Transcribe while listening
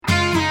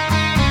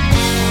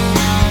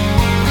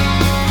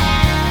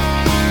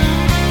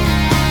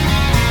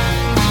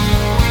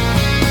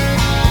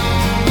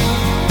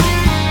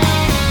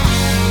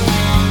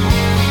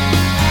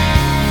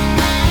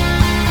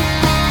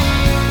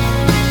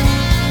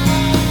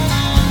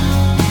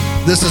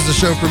This is a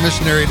show for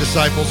missionary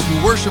disciples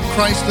who worship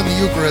Christ in the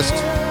Eucharist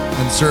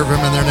and serve Him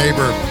and their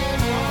neighbor,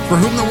 for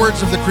whom the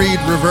words of the Creed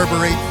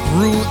reverberate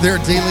through their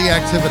daily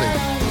activity.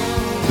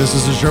 This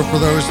is a show for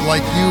those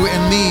like you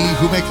and me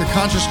who make the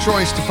conscious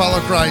choice to follow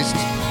Christ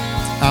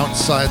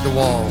outside the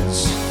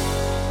walls.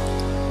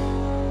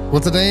 Well,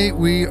 today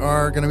we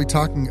are going to be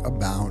talking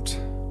about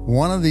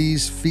one of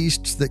these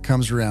feasts that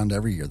comes around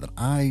every year that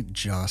I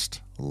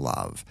just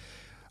love.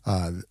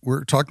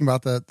 We're talking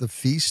about the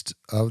feast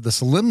of the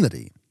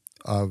Solemnity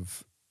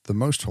of the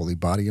most holy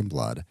body and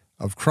blood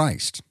of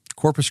Christ.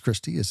 Corpus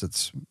Christi, as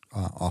it's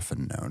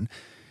often known.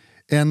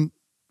 And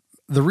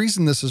the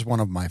reason this is one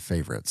of my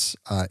favorites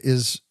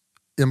is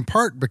in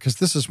part because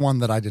this is one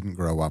that I didn't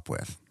grow up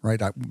with,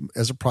 right?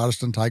 As a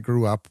Protestant, I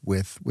grew up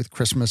with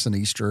Christmas and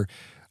Easter,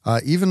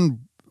 even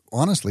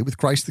honestly with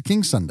Christ the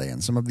King Sunday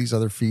and some of these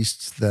other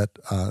feasts that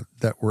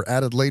were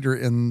added later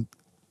in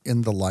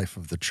the life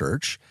of the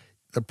church.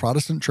 The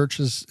Protestant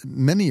churches,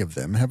 many of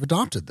them, have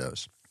adopted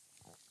those.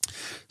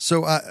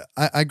 So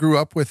I grew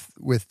up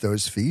with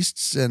those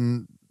feasts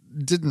and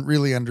didn't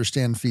really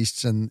understand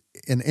feasts in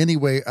any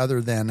way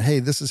other than, hey,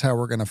 this is how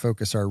we're going to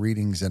focus our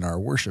readings and our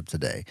worship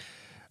today.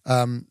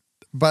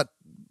 But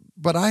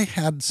I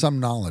had some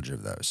knowledge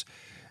of those.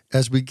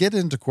 As we get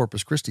into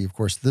Corpus Christi, of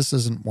course, this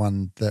isn't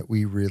one that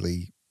we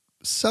really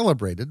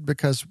celebrated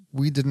because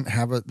we didn't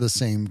have the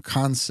same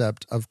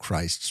concept of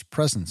Christ's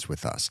presence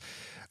with us.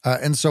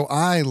 And so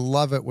I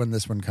love it when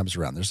this one comes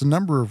around. There's a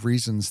number of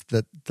reasons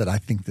that I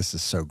think this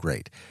is so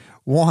great.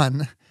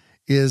 One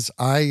is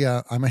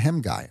I'm a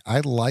hymn guy.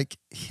 I like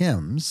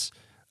hymns.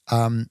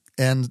 And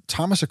St.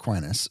 Thomas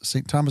Aquinas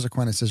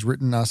has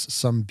written us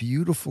some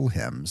beautiful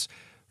hymns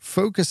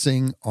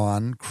focusing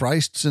on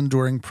Christ's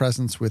enduring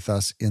presence with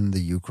us in the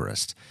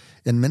Eucharist.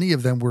 And many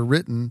of them were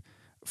written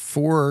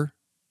for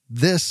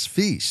this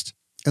feast.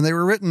 And they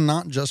were written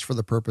not just for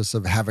the purpose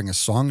of having a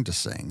song to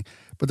sing,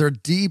 but they're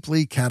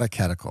deeply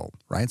catechetical,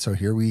 right? So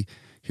here we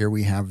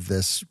have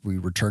this, we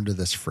return to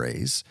this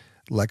phrase,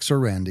 lex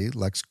orandi,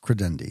 lex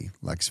credendi,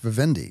 lex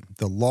vivendi.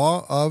 The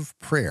law of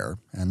prayer,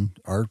 and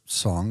our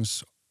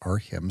songs, our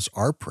hymns,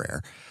 our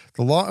prayer.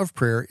 The law of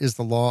prayer is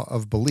the law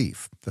of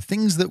belief. The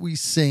things that we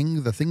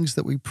sing, the things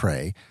that we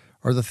pray,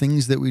 are the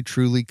things that we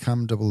truly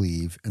come to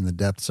believe in the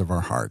depths of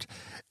our heart.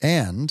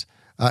 And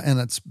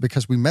it's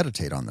because we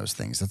meditate on those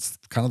things. That's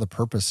kind of the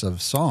purpose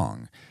of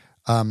song.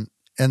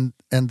 And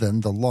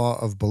then the law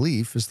of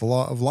belief is the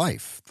law of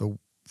life. The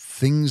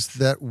things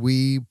that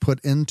we put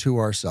into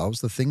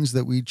ourselves, the things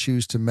that we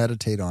choose to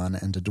meditate on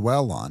and to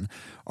dwell on,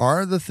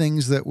 are the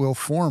things that will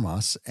form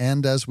us.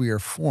 And as we are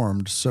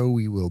formed, so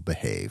we will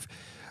behave.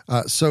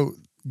 So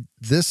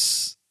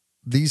these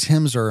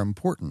hymns are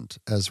important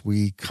as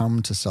we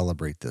come to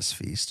celebrate this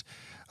feast.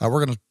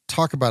 We're going to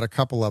talk about a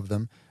couple of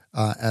them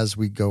as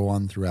we go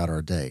on throughout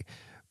our day.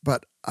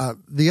 But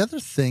the other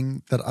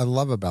thing that I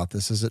love about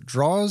this is it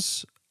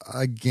draws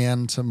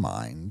again to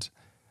mind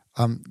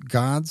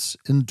God's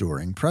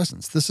enduring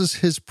presence. This is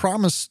His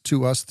promise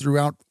to us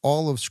throughout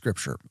all of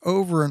Scripture.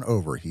 Over and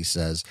over, He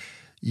says,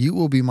 "You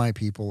will be my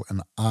people,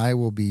 and I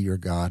will be your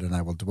God, and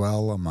I will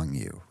dwell among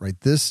you." Right?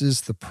 This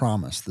is the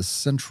promise, the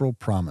central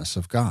promise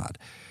of God.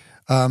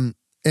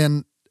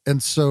 And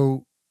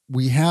so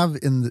we have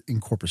in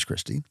Corpus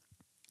Christi,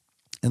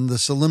 in the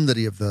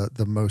solemnity of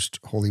the most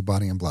holy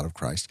body and blood of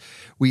Christ,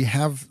 we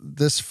have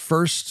this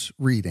first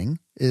reading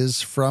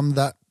is from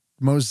that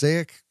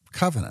Mosaic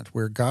covenant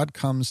where God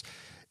comes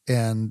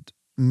and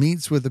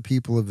meets with the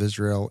people of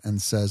Israel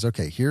and says,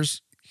 okay, here's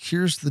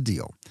the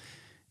deal.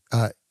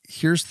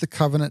 Here's the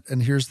covenant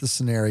and here's the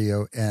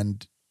scenario,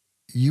 and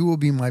you will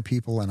be my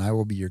people and I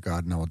will be your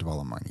God and I will dwell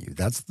among you.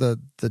 That's the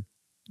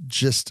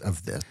gist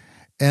of this.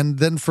 And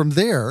then from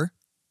there,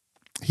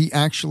 He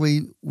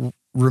actually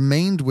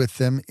remained with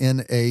them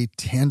in a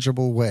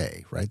tangible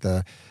way, right?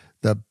 The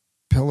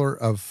pillar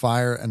of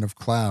fire and of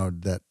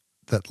cloud that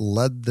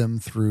led them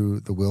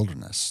through the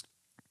wilderness.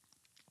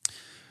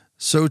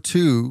 So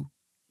too,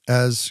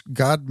 as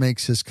God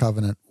makes His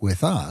covenant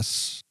with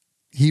us,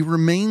 He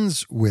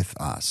remains with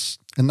us,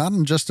 and not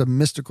in just a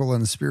mystical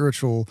and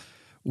spiritual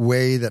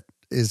way that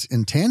is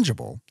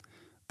intangible,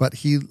 but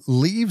He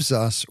leaves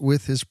us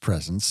with His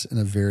presence in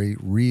a very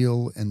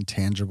real and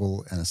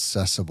tangible and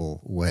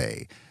accessible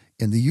way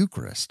in the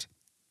Eucharist.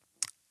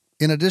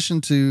 In addition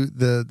to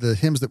the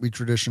hymns that we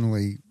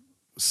traditionally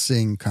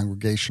sing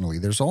congregationally,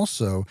 there's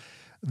also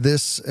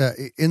this,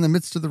 in the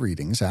midst of the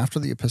readings, after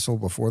the epistle,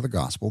 before the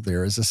gospel,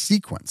 there is a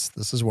sequence.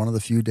 This is one of the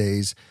few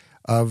days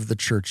of the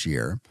church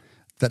year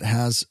that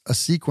has a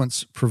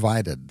sequence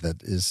provided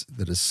that is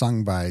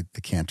sung by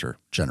the cantor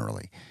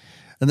generally.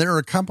 And there are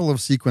a couple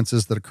of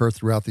sequences that occur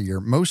throughout the year.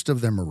 Most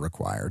of them are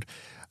required.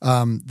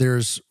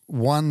 There's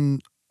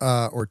one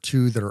or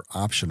two that are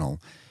optional.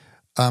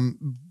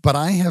 But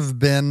I have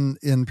been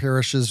in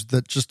parishes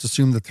that just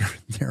assume that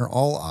they're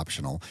all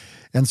optional.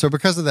 And so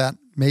because of that,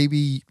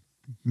 maybe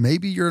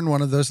you're in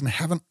one of those and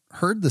haven't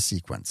heard the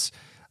sequence.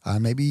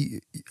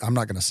 Maybe I'm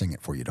not going to sing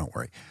it for you, don't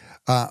worry.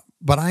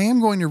 But I am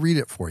going to read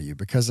it for you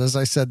because, as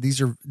I said, these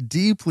are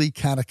deeply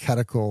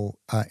catechetical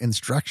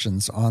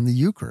instructions on the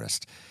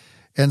Eucharist.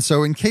 And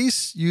so in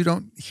case you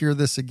don't hear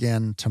this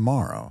again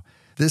tomorrow,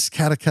 this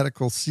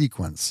catechetical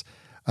sequence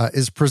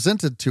is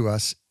presented to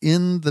us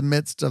in the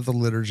midst of the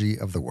liturgy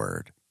of the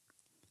Word.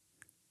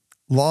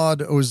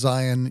 Laud, O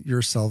Zion,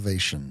 your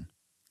salvation.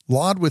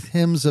 Laud with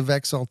hymns of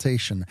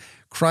exaltation,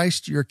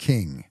 Christ your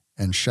King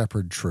and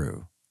Shepherd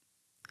true.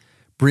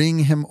 Bring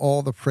him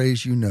all the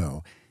praise you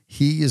know.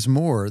 He is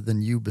more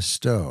than you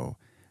bestow.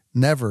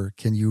 Never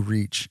can you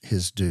reach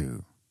his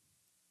due.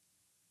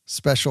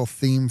 Special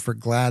theme for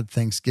glad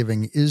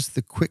thanksgiving is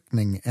the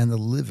quickening and the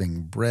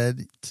living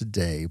bread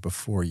today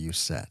before you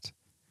set.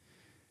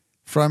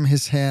 From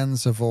his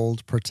hands of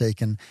old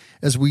partaken,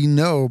 as we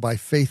know by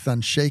faith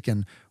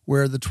unshaken,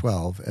 where the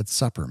 12 at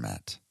supper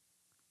met.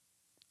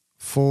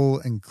 Full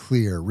and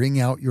clear ring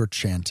out your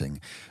chanting,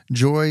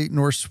 joy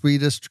nor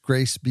sweetest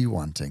grace be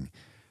wanting.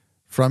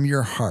 From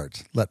your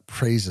heart let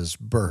praises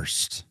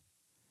burst.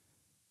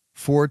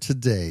 For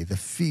today the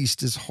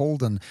feast is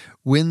holden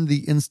when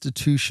the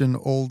institution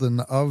olden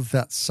of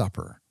that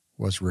supper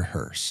was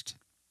rehearsed.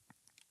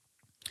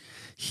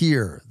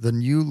 Here the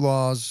new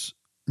law's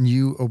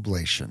new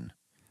oblation,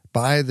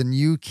 by the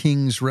new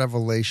king's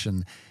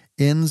revelation,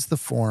 ends the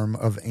form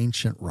of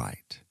ancient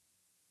rite.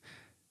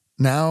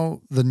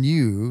 Now the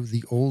new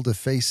the old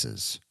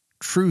effaces,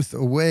 truth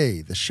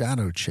away the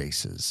shadow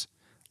chases,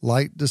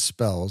 light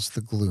dispels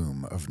the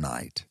gloom of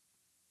night.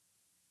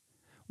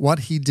 What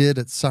he did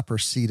at supper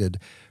seated,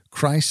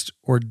 Christ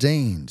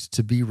ordained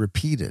to be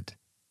repeated,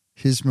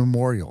 his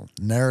memorial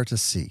ne'er to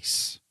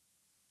cease.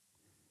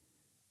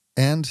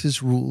 And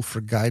his rule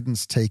for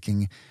guidance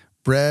taking,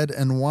 bread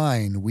and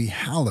wine we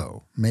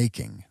hallow,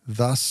 making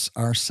thus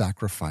our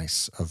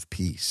sacrifice of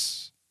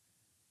peace.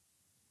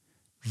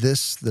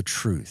 This the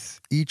truth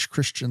each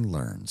Christian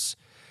learns,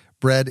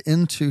 bread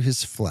into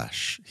his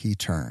flesh he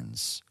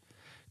turns,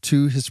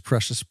 to his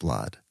precious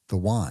blood the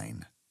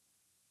wine.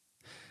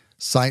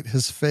 Sight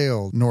has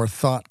failed, nor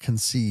thought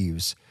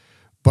conceives,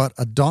 but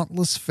a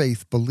dauntless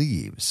faith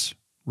believes,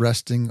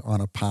 resting on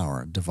a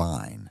power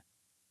divine.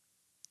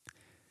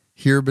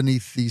 Here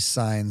beneath these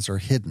signs are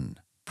hidden,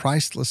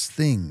 priceless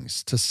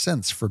things to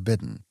sense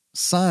forbidden.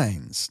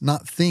 Signs,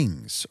 not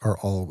things, are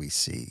all we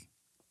see.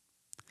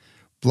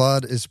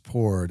 Blood is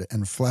poured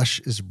and flesh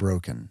is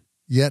broken,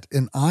 yet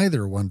in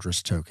either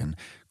wondrous token,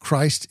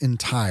 Christ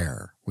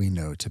entire we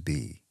know to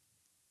be.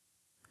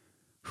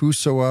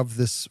 Whoso of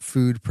this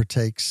food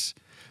partakes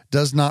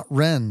does not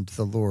rend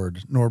the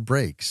Lord nor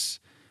breaks.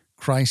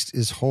 Christ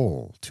is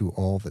whole to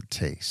all that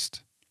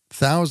taste.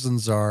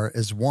 Thousands are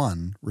as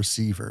one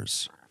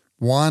receivers,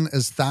 one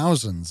as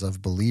thousands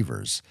of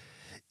believers,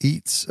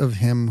 eats of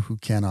him who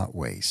cannot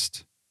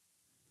waste.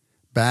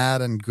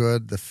 Bad and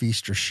good the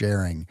feast are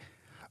sharing,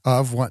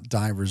 of what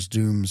divers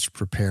dooms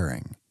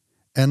preparing,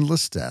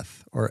 endless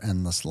death or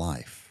endless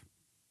life.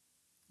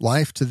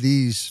 Life to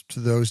these, to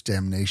those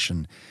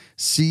damnation.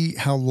 See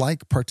how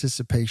like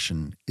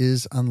participation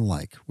is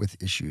unlike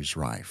with issues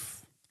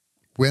rife.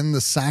 When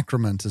the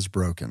sacrament is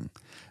broken,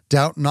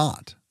 doubt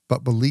not,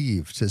 but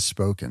believe 'tis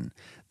spoken,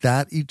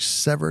 that each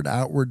severed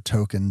outward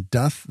token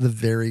doth the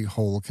very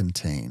whole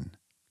contain.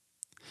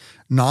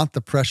 Not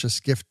the precious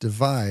gift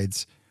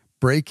divides,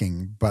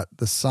 breaking, but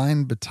the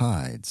sign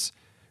betides.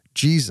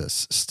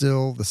 Jesus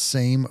still the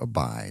same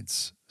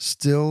abides,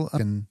 still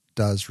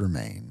does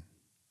remain.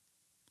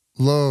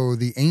 Lo,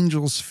 the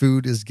angel's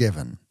food is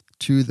given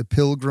to the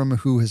pilgrim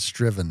who has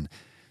striven.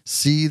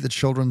 See the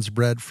children's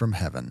bread from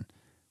heaven,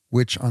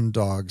 which on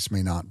dogs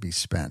may not be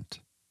spent.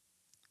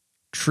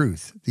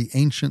 Truth, the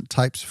ancient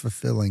types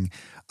fulfilling,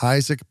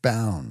 Isaac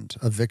bound,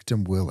 a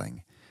victim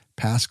willing,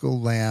 Paschal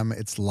lamb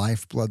its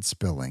lifeblood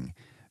spilling,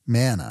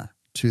 manna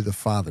to the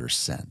Father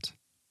sent.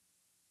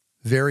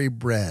 Very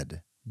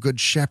bread, good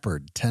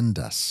shepherd, tend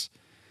us.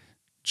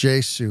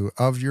 Jesu,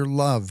 of your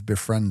love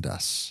befriend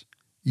us.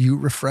 You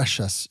refresh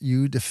us,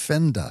 you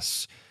defend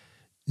us.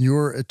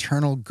 Your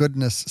eternal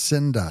goodness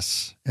send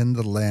us in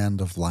the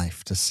land of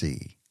life to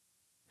see.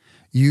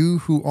 You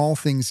who all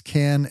things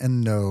can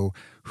and know,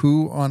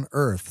 who on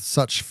earth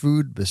such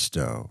food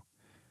bestow,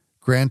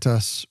 grant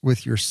us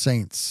with your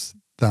saints,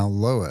 thou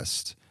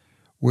lowest,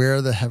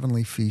 where the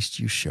heavenly feast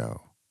you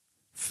show,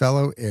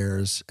 fellow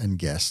heirs and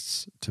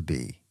guests to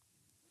be.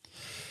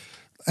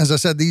 As I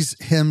said, these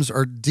hymns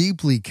are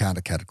deeply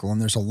catechetical,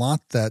 and there's a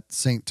lot that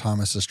St.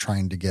 Thomas is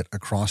trying to get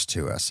across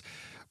to us.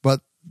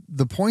 But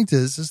the point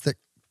is that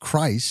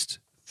Christ,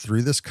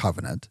 through this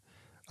covenant,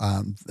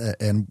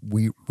 and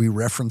we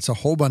reference a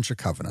whole bunch of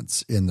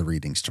covenants in the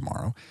readings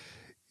tomorrow,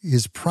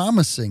 is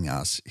promising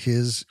us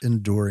his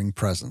enduring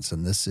presence.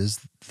 And this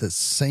is the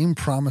same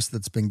promise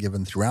that's been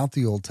given throughout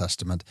the Old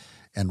Testament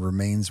and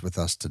remains with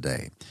us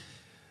today.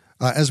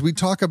 As we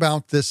talk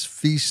about this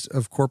feast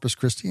of Corpus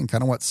Christi and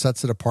kind of what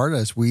sets it apart,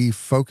 as we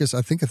focus,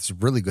 I think it's a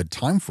really good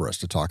time for us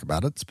to talk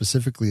about it,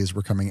 specifically as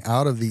we're coming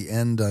out of the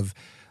end of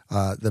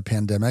the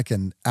pandemic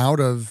and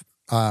out of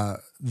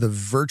the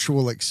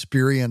virtual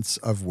experience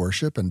of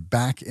worship and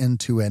back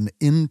into an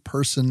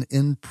in-person,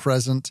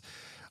 in-present,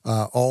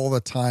 all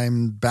the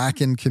time,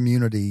 back in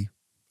community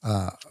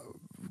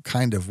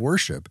kind of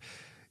worship,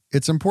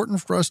 it's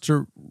important for us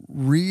to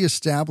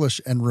reestablish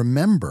and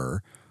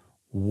remember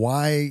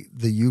why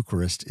the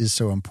Eucharist is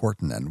so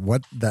important and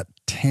what that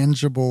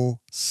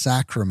tangible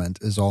sacrament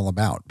is all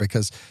about,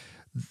 because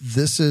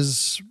this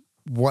is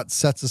what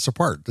sets us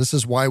apart. This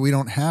is why we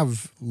don't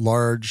have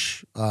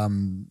large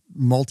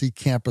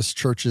multi-campus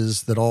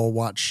churches that all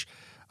watch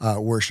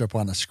worship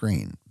on a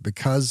screen,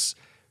 because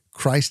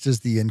Christ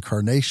is the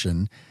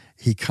incarnation.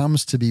 He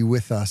comes to be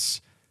with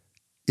us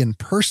in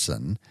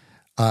person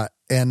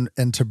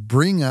and to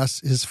bring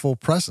us his full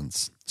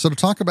presence. So to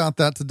talk about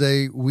that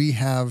today, we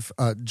have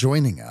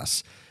joining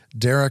us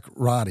Derek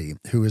Rotty,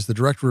 who is the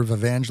Director of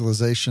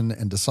Evangelization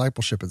and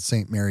Discipleship at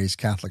St. Mary's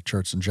Catholic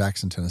Church in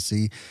Jackson,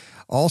 Tennessee.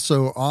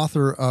 Also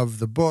author of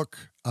the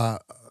book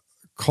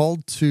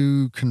Called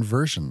to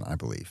Conversion, I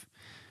believe.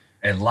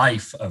 A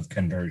Life of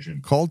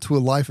Conversion. Called to a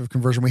Life of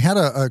Conversion. We had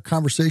a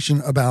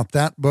conversation about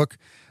that book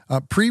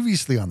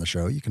previously on the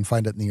show. You can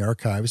find it in the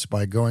archives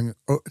by going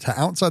to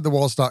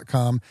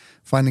OutsideTheWalls.com,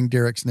 finding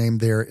Derek's name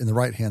there in the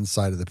right-hand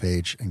side of the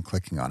page and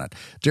clicking on it.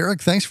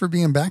 Derek, thanks for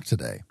being back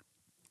today.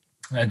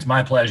 It's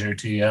my pleasure,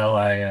 T.L.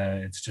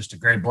 It's just a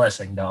great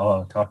blessing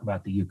to talk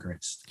about the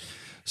Eucharist.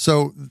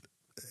 So,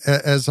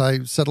 as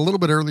I said a little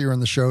bit earlier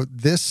in the show,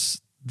 this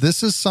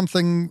is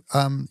something,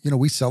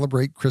 we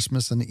celebrate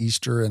Christmas and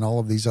Easter and all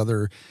of these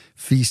other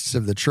feasts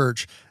of the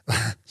church.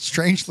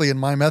 Strangely, in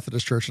my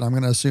Methodist church, and I'm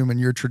going to assume in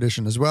your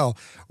tradition as well,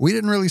 we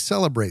didn't really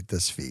celebrate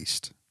this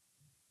feast.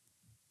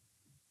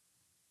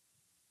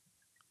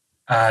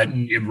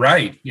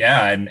 Right.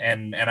 Yeah.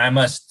 And I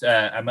must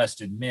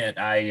admit,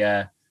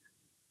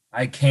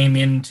 I came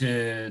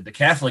into the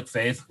Catholic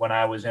faith when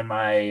I was in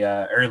my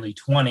early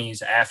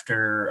 20s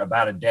after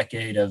about a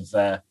decade of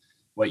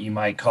what you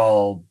might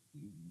call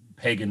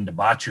pagan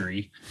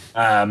debauchery.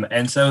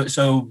 And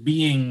so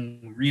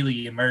being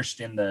really immersed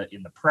in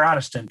the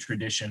Protestant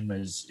tradition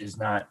is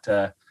not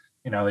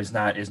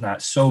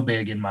so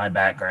big in my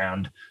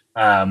background.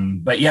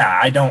 But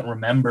yeah, I don't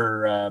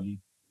remember,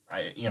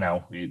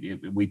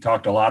 we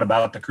talked a lot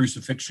about the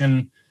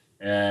crucifixion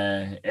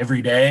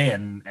every day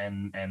and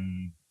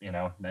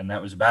that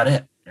was about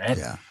it. Right.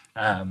 Yeah.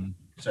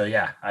 So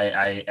yeah,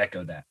 I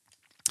echo that.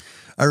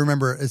 I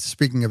remember,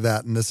 speaking of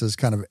that, and this is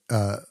kind of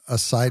a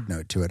side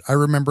note to it, I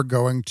remember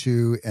going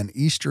to an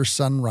Easter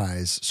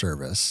sunrise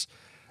service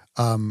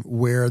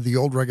where the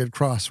Old Rugged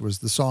Cross was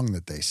the song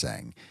that they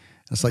sang.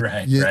 It's like,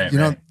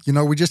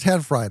 we just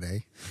had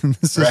Friday.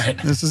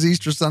 This is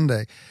Easter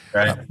Sunday.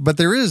 Right. But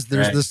there's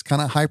this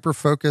kind of hyper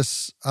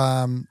focus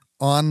on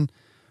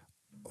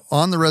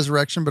the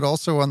resurrection, but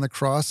also on the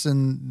cross,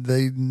 and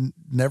they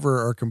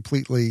never are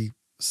completely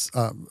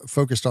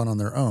focused on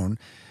their own.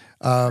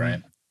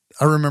 Right.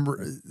 I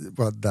remember,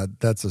 well,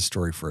 that's a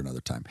story for another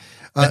time.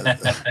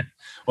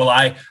 Well,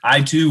 I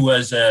too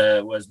was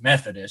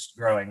Methodist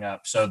growing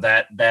up, so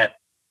that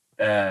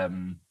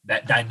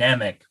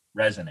dynamic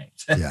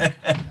resonates. Yeah.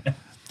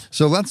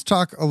 So let's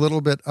talk a little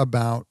bit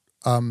about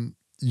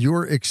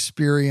your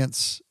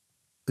experience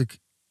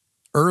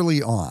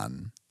early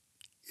on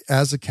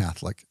as a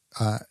Catholic,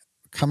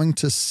 coming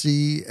to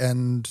see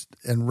and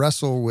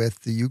wrestle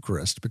with the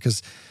Eucharist,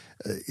 because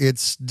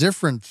it's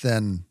different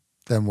than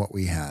what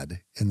we had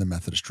in the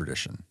Methodist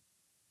tradition.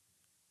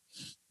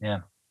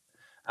 Yeah.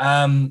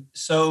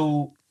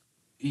 So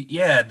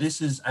yeah, this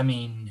is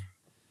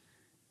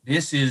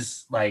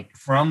like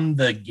from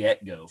the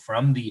get-go,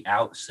 from the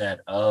outset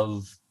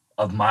of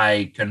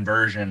my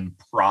conversion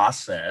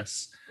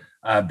process,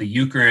 the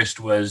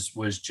Eucharist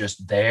was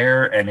just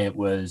there, and it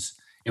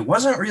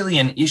wasn't really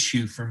an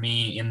issue for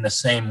me in the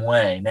same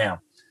way.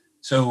 Now,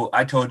 so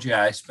I told you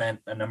I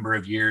spent a number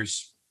of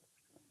years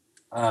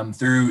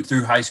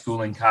through high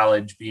school and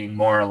college being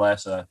more or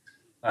less a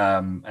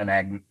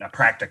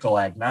practical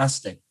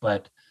agnostic,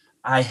 but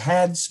I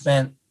had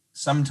spent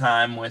some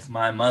time with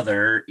my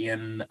mother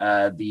in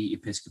the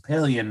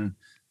Episcopalian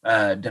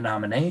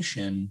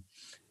denomination.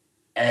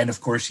 And of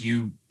course,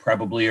 you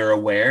probably are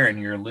aware, and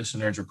your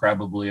listeners are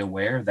probably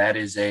aware, that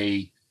is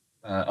a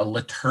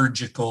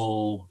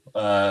liturgical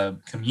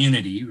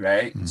community,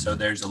 right? Mm-hmm. So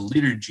there's a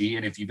liturgy,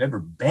 and if you've ever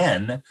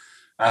been,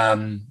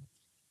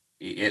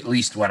 at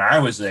least when I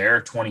was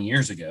there 20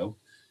 years ago,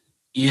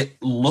 it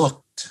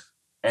looked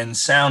and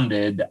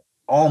sounded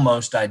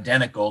almost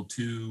identical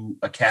to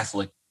a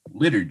Catholic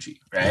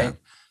liturgy, right? Yeah.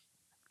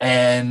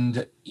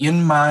 And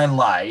in my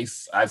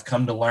life, I've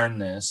come to learn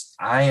this.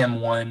 I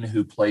am one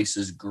who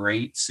places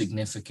great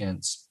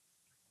significance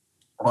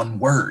on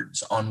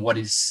words, on what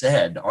is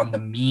said, on the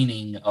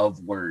meaning of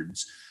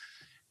words.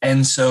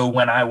 And so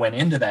when I went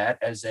into that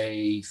as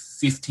a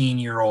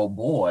 15-year-old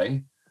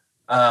boy,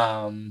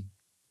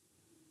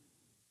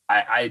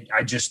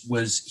 I just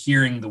was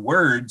hearing the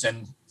words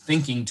and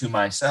thinking to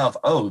myself,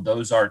 oh,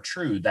 those are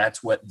true.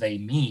 That's what they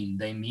mean.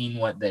 They mean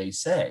what they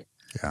say.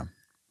 Yeah.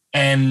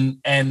 And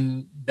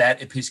that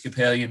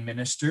Episcopalian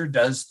minister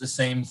does the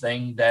same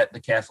thing that the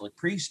Catholic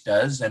priest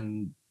does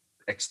and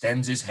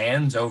extends his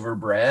hands over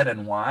bread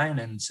and wine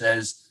and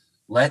says,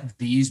 let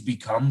these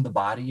become the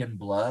body and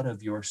blood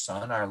of your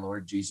Son, our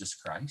Lord Jesus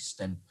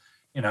Christ. And,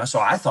 so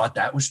I thought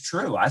that was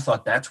true. I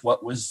thought that's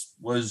what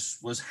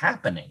was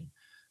happening.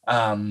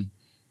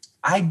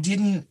 I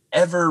didn't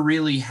ever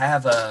really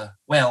have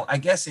I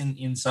guess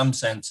in some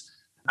sense,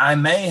 I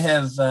may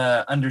have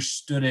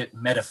understood it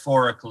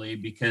metaphorically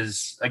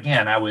because,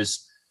 again, I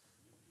was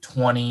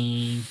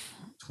 20,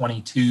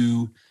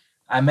 22.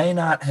 I may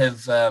not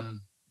have,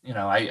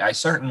 I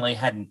certainly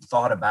hadn't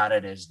thought about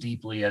it as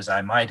deeply as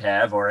I might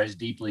have or as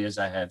deeply as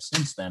I have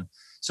since then.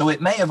 So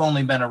it may have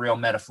only been a real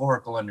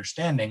metaphorical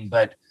understanding,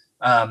 but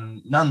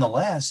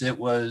nonetheless, it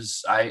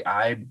was,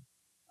 I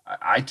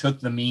took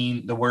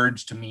the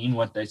words to mean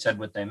what they said,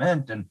 what they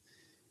meant.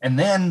 And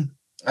then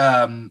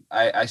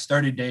I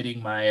started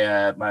dating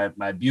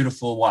my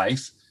beautiful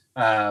wife,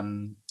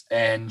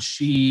 and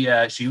she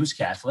was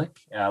Catholic,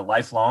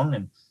 lifelong,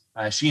 and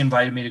she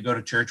invited me to go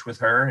to church with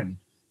her,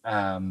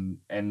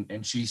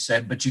 and she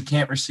said, but you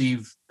can't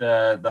receive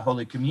the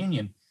Holy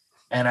Communion.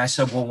 And I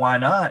said, well, why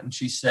not? And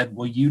she said,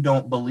 well, you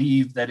don't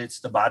believe that it's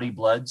the body,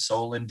 blood,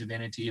 soul, and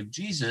divinity of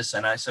Jesus.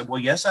 And I said,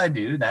 well, yes, I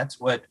do. That's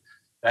what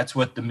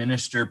the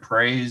minister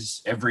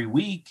prays every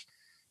week.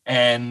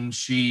 And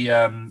she,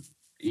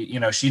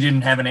 she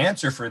didn't have an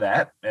answer for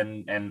that.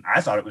 And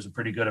I thought it was a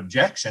pretty good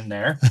objection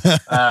there.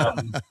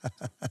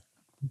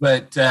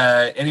 But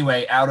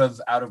anyway, out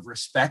of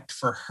respect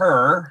for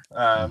her,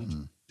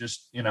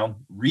 just,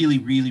 really,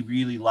 really,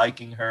 really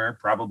liking her,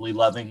 probably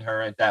loving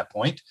her at that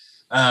point.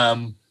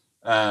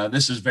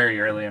 This is very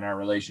early in our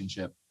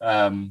relationship.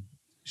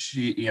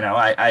 She,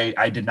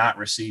 I did not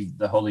receive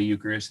the Holy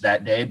Eucharist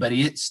that day, but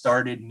it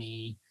started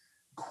me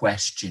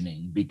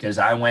questioning because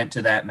I went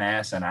to that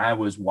mass and I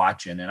was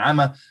watching, and I'm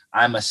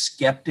a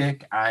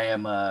skeptic.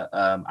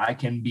 I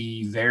can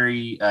be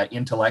very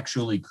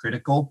intellectually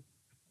critical.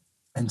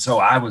 And so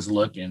I was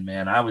looking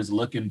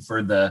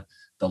for the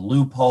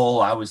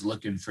loophole. I was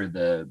looking for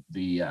the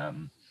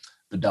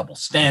double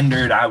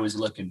standard. I was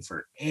looking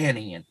for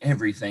any and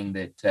everything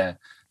that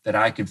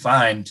I could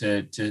find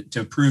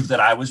to prove that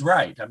I was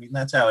right. I mean,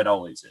 that's how it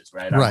always is,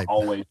 right? Right. I'm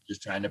always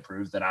just trying to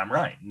prove that I'm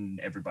right and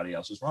everybody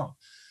else is wrong.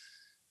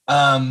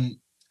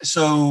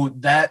 So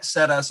that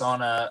set us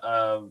on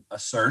a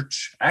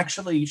search.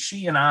 Actually,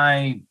 she and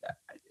I,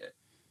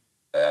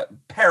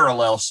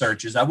 parallel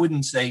searches. I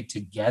wouldn't say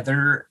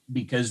together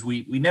because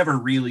we never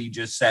really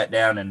just sat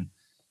down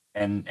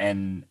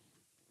and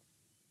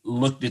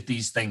looked at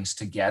these things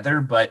together,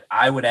 but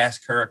I would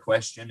ask her a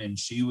question and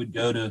she would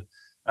go to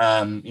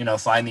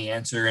find the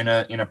answer in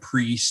a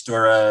priest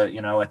or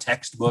a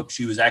textbook.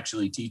 She was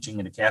actually teaching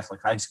at a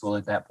Catholic high school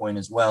at that point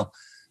as well.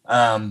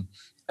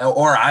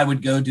 Or I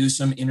would go do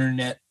some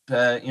internet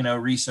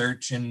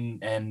research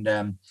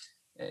and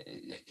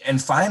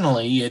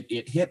finally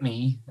it hit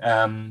me.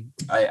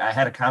 I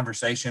had a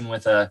conversation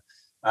with a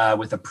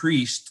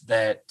priest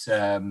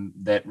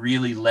that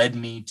really led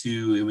me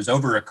to, it was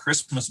over a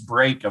Christmas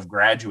break of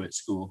graduate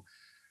school.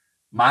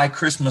 My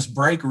Christmas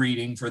break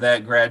reading for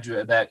that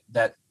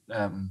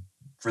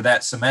for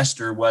that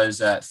semester was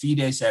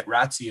Fides et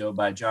Ratio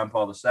by John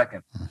Paul II.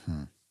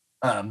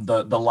 Mm-hmm.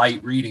 The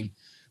light reading,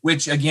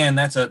 which again,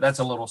 that's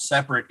a little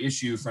separate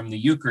issue from the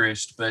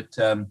Eucharist, but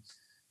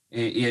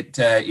it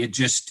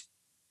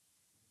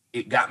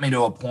got me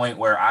to a point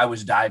where I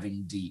was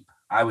diving deep.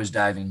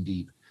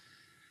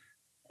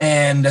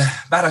 And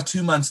about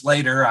 2 months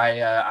later,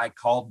 I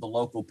called the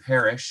local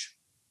parish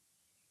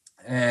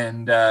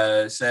and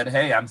said,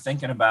 hey, I'm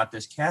thinking about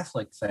this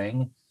Catholic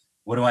thing.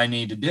 What do I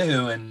need to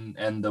do?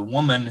 And the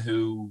woman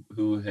who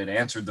had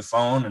answered the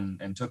phone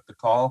and took the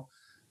call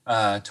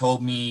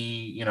told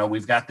me,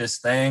 we've got this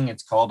thing.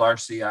 It's called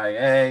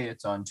RCIA.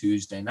 It's on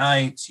Tuesday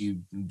nights.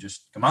 You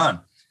just come on.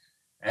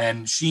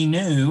 And she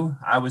knew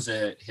I was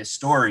a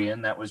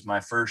historian. That was my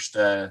first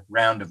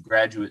round of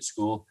graduate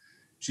school.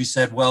 She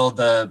said, well,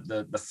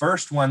 the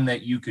first one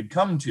that you could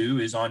come to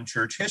is on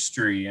church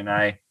history. And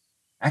I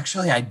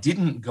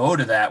didn't go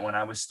to that one.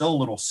 I was still a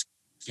little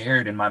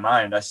scared in my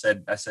mind. I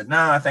said,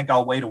 no, I think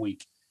I'll wait a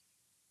week.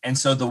 And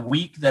so the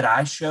week that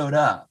I showed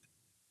up,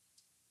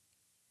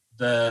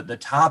 the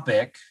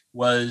topic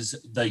was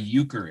the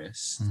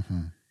Eucharist.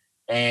 Mm-hmm.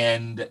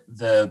 And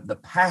the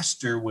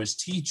pastor was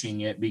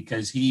teaching it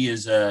because he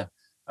is a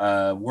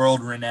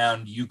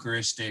world-renowned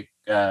Eucharistic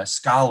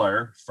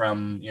scholar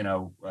from,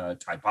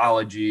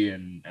 typology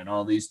and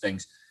all these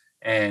things,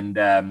 and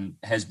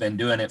has been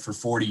doing it for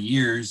 40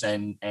 years.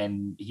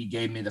 And he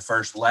gave me the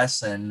first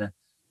lesson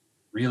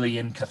really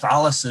in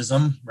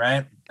Catholicism,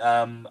 right,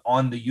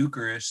 on the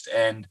Eucharist.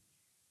 And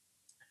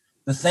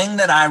the thing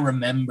that I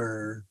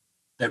remember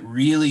that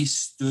really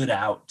stood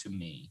out to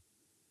me,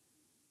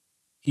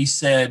 he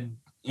said,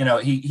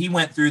 he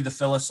went through the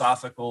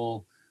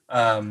philosophical,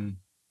 the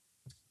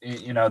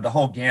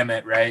whole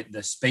gamut, right?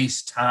 The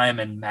space, time,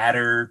 and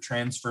matter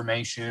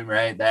transformation,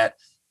 right? That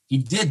he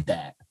did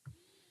that.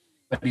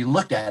 But he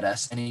looked at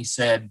us and he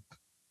said,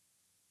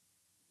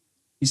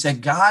 He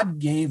said, God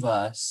gave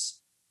us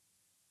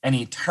an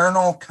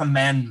eternal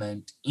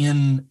commandment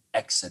in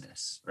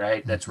Exodus,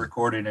 right? That's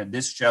recorded, and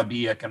this shall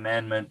be a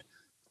commandment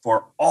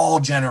for all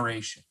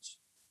generations.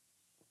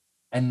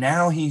 And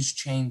now he's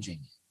changing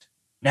it.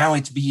 Now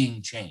it's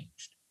being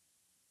changed.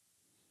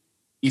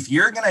 If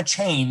you're going to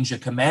change a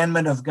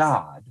commandment of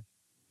God,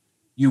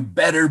 you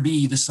better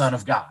be the Son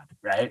of God,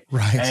 right?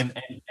 Right.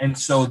 And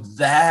so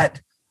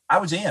that I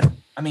was in.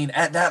 I mean,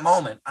 at that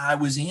moment, I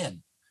was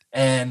in,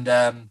 and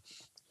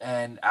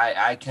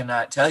I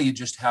cannot tell you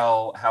just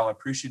how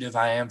appreciative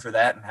I am for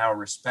that, and how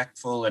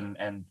respectful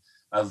and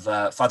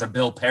of Father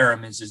Bill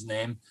Parham is his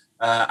name.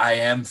 I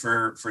am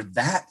for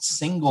that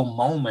single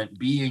moment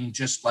being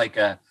just like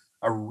a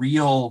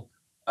real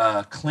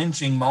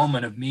clinching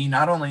moment of me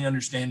not only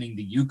understanding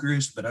the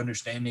Eucharist, but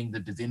understanding the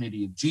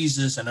divinity of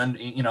Jesus, and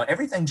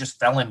everything just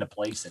fell into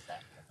place at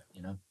that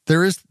moment.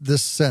 There is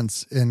this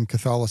sense in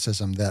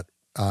Catholicism that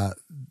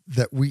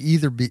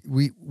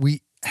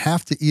we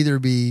have to either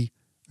be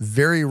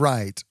very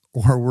right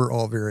or we're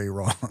all very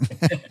wrong.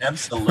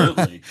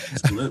 Absolutely.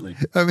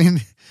 I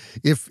mean,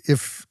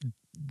 if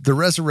the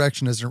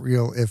resurrection isn't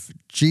real, if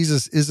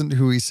Jesus isn't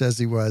who he says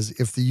he was,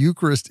 if the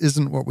Eucharist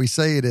isn't what we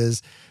say it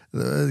is,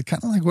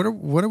 kind of like,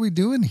 what are we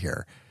doing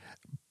here?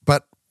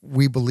 But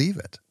we believe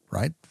it,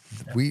 right?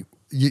 Yeah.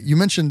 You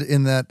mentioned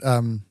in that,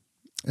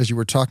 as you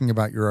were talking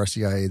about your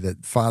RCIA,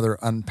 that Father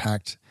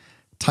unpacked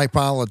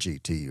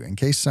typology to you. In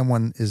case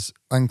someone is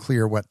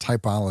unclear what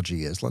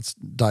typology is, let's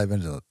dive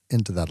into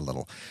that a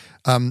little.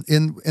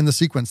 In the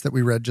sequence that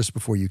we read just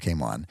before you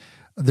came on,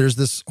 there's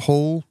this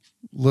whole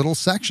little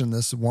section,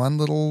 this one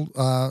little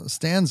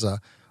stanza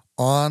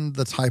on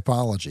the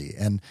typology.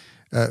 And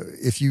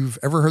if you've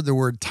ever heard the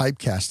word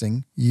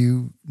typecasting,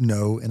 you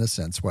know, in a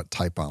sense, what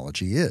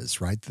typology is,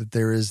 right? That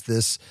there is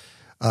this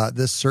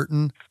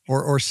certain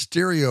or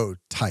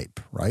stereotype,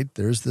 right?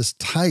 There's this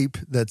type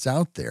that's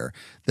out there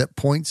that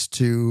points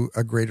to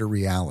a greater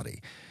reality.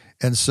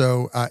 And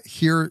so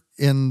here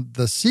in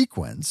the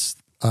sequence,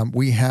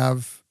 we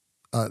have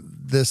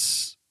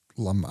this,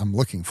 I'm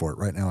looking for it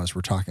right now as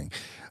we're talking,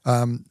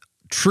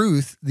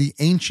 truth, the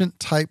ancient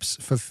types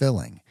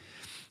fulfilling.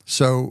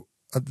 So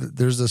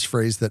there's this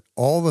phrase that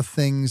all the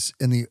things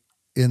in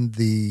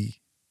the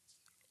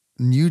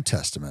New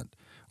Testament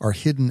are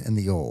hidden in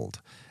the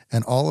Old,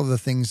 and all of the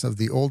things of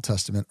the Old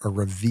Testament are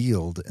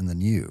revealed in the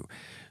New.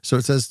 So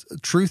it says,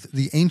 truth,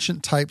 the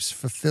ancient types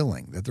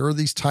fulfilling, that there are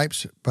these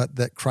types, but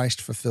that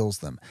Christ fulfills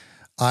them.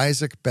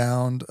 Isaac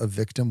bound, a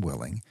victim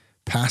willing,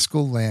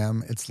 Paschal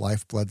lamb, its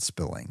lifeblood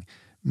spilling,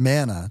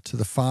 manna to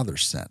the Father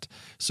sent.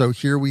 So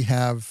here we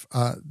have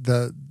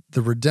the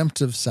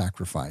redemptive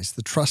sacrifice,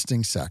 the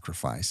trusting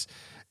sacrifice,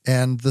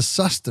 and the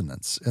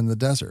sustenance in the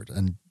desert.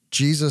 And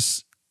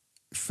Jesus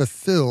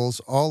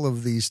fulfills all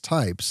of these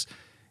types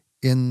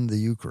in the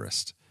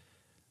Eucharist.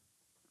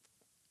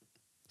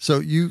 So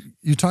you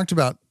talked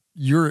about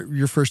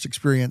your first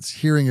experience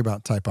hearing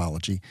about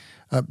typology.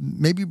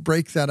 Maybe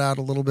break that out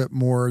a little bit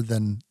more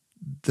than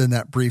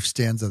that brief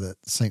stanza that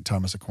St.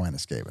 Thomas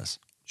Aquinas gave us.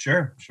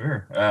 Sure.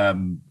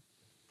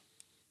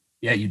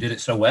 Yeah, you did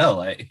it so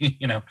well.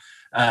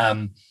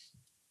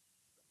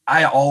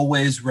 I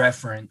always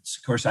reference,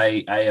 of course,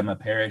 I am a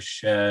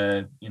parish,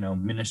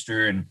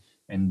 minister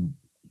and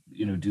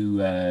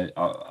do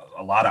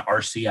a lot of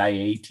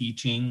RCIA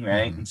teaching,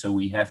 right? Mm-hmm. And so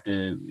we have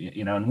to,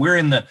 and we're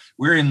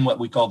in what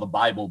we call the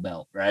Bible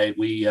Belt, right?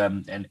 We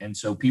and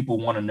so people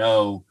want to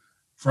know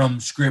from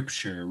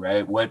Scripture,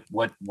 right?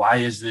 Why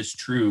is this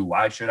true?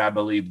 Why should I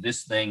believe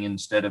this thing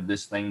instead of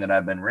this thing that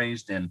I've been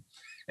raised in?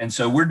 And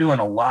so we're doing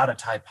a lot of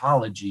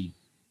typology,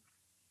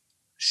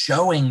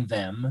 showing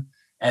them,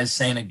 as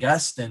St.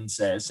 Augustine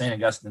says, St.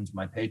 Augustine's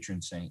my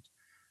patron saint,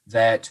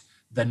 that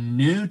the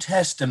New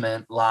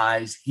Testament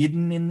lies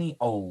hidden in the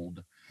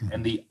Old,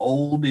 and the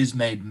Old is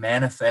made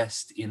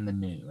manifest in the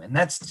New. And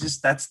that's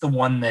the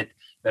one that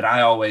I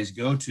always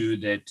go to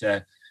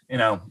that,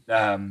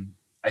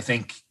 I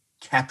think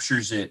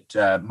captures it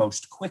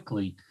most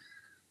quickly.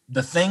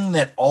 The thing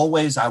that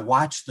always, I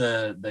watch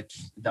the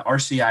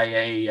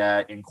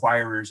RCIA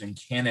inquirers and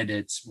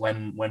candidates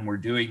when we're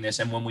doing this,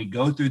 and when we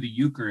go through the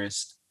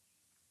Eucharist,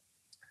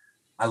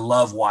 I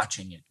love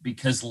watching it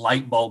because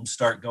light bulbs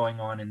start going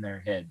on in their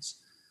heads.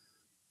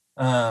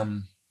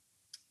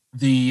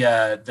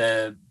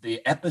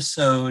 The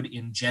episode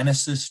in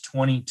Genesis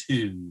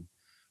 22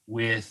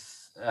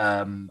 with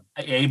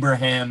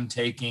Abraham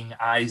taking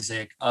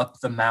Isaac up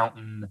the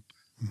mountain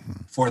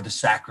for the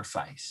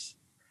sacrifice,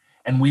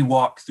 and we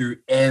walk through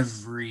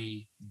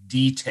every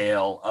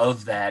detail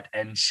of that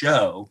and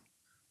show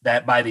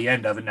that by the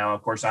end of it. Now,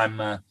 of course,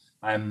 I'm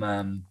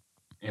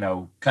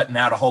cutting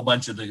out a whole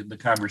bunch of the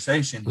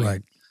conversation here,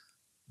 right?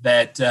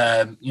 That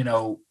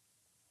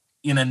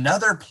in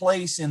another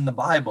place in the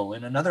Bible,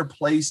 in another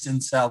place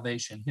in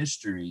salvation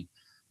history,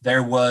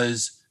 there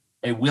was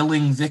a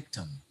willing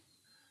victim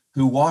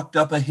who walked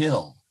up a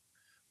hill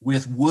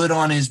with wood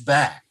on his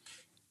back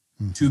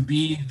to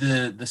be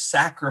the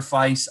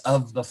sacrifice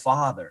of the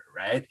Father,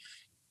 right?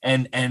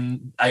 And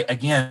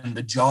again,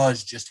 the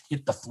jaws just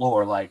hit the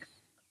floor like,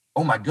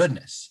 oh my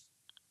goodness,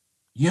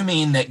 you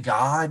mean that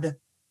God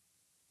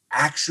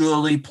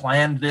actually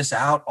planned this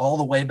out all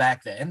the way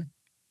back then?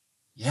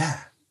 Yeah.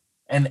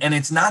 And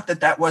it's not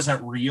that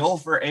wasn't real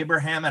for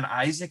Abraham and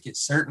Isaac. It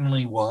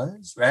certainly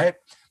was, right?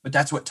 But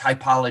that's what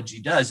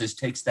typology does, is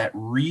takes that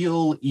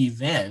real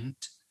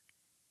event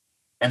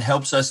and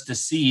helps us to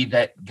see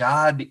that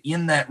God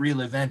in that real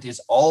event is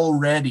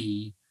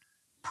already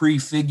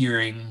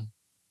prefiguring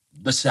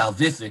the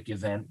salvific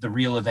event, the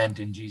real event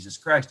in Jesus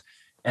Christ.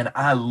 And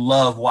I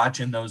love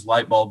watching those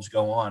light bulbs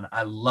go on.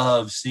 I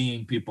love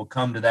seeing people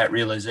come to that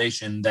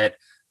realization that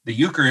the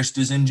Eucharist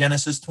is in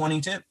Genesis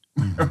 22.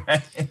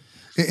 Right?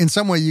 In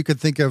some way, you could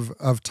think of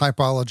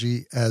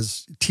typology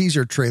as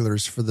teaser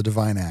trailers for the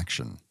divine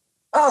action.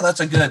 Oh,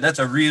 that's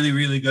a really,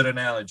 really good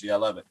analogy. I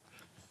love it.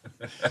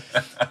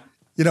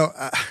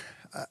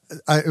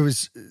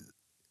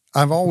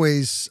 I've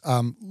always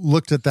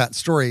looked at that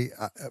story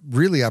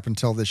really up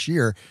until this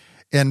year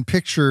and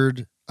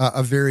pictured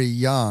a very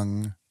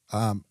young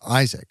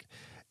Isaac.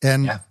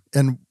 And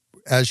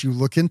as you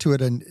look into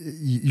it and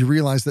you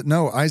realize that,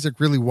 no,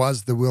 Isaac really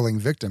was the willing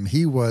victim.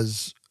 He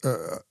was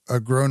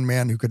a grown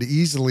man who could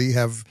easily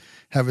have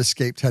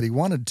escaped had he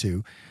wanted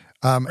to.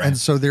 Right. And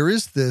so there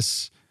is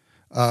this,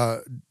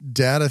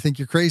 Dad, I think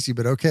you're crazy,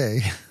 but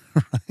okay.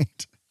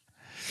 Right.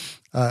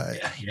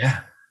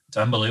 Yeah. It's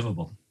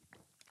unbelievable.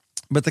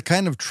 But the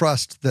kind of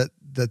trust that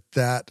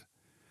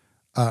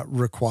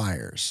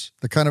requires,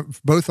 the kind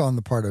of, both on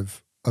the part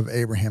of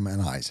Abraham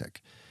and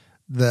Isaac,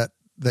 that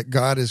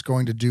God is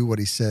going to do what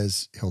he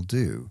says he'll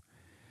do,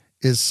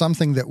 is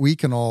something that we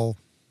can all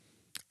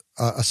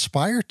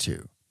aspire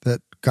to,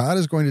 that God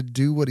is going to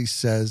do what he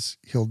says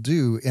he'll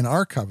do in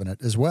our covenant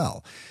as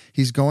well.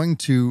 He's going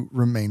to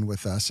remain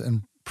with us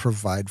and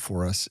provide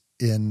for us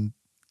in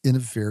a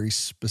very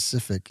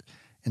specific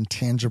and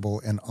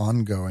tangible and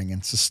ongoing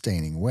and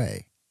sustaining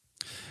way.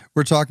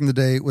 We're talking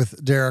today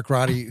with Derek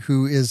Rotty,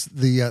 who is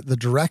the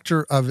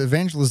Director of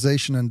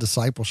Evangelization and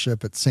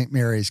Discipleship at St.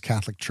 Mary's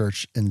Catholic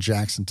Church in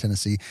Jackson,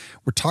 Tennessee.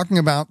 We're talking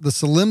about the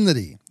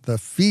solemnity, the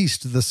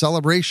feast, the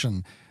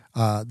celebration,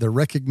 the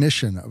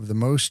recognition of the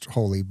most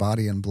holy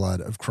body and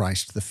blood of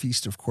Christ, the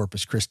Feast of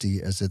Corpus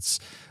Christi, as it's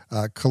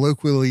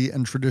colloquially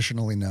and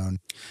traditionally known.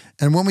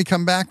 And when we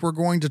come back, we're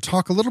going to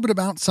talk a little bit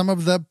about some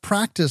of the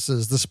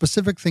practices, the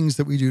specific things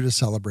that we do to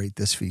celebrate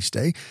this feast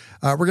day.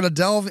 We're going to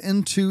delve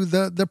into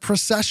the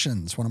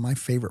processions, one of my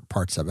favorite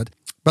parts of it.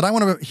 But I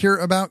want to hear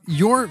about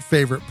your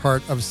favorite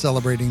part of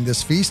celebrating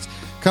this feast.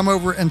 Come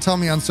over and tell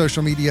me on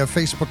social media,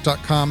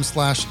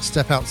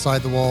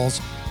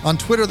 facebook.com/stepoutsideTheWalls. On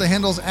Twitter, the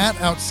handle's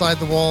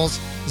 @OutsideTheWalls.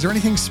 Is there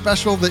anything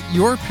special that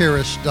your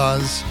parish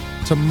does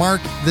to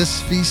mark this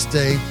feast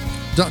day?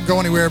 Don't go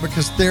anywhere,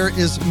 because there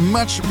is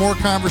much more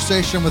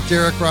conversation with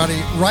Derek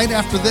Rotty right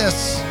after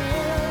this.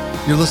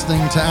 You're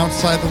listening to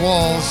Outside the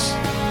Walls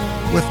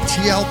with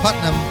T.L.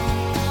 Putnam.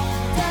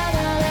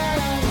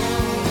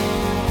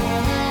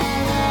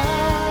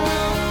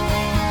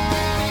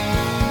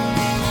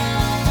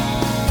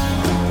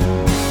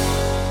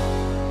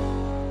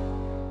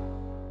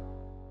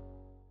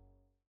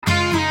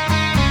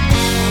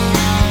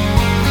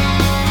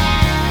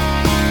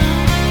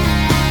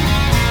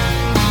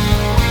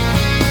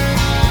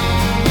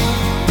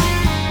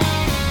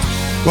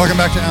 Welcome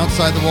back to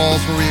Outside the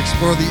Walls, where we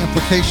explore the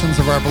implications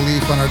of our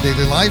belief on our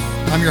daily life.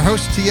 I'm your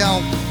host,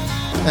 TL,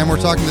 and we're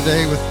talking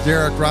today with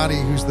Derek Rotty,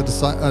 who's the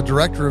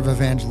Director of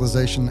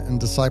Evangelization and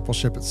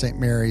Discipleship at St.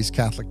 Mary's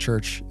Catholic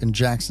Church in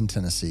Jackson,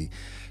 Tennessee,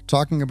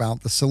 talking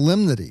about the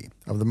solemnity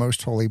of the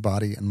most holy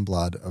body and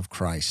blood of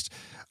Christ,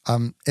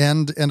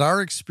 and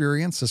our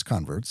experience as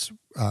converts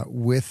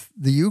with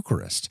the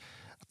Eucharist.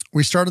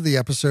 We started the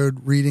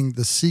episode reading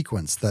the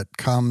sequence that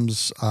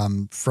comes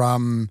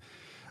from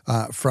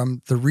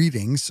the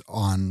readings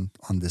on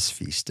this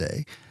feast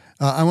day.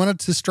 I wanted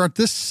to start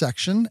this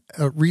section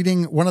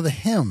reading one of the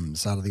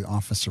hymns out of the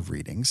Office of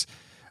Readings.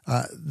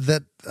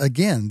 That,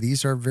 again,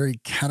 these are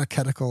very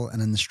catechetical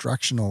and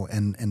instructional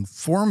and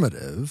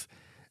informative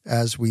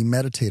as we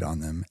meditate on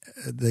them.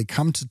 They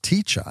come to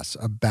teach us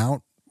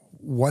about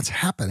what's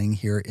happening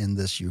here in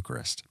this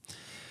Eucharist.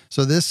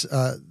 So this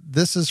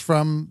is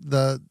from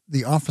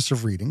the Office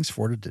of Readings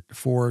for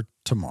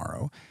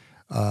tomorrow.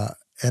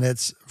 And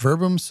it's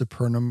Verbum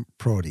Supernum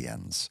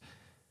Proaudiens.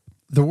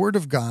 The word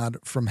of God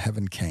from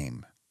heaven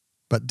came,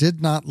 but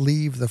did not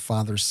leave the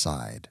Father's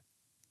side,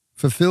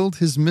 fulfilled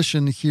his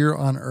mission here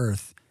on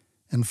earth,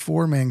 and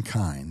for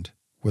mankind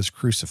was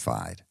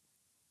crucified.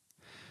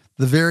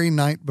 The very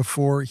night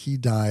before he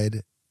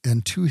died,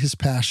 and to his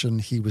passion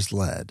he was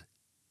led,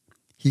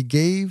 he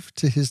gave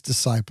to his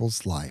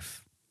disciples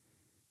life,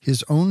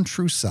 his own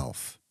true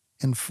self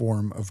in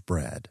form of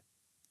bread.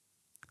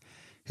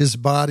 His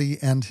body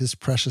and his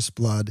precious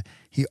blood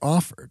he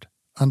offered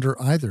under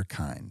either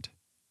kind,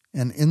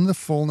 and in the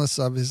fullness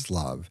of his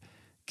love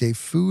gave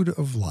food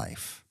of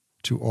life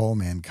to all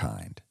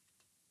mankind.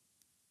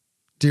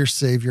 Dear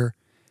Savior,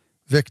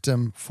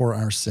 victim for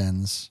our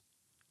sins,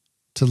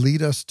 to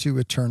lead us to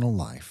eternal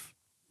life,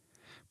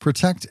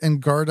 protect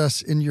and guard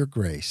us in your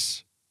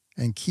grace,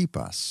 and keep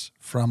us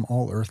from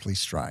all earthly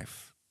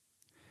strife.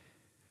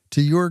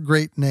 To your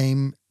great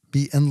name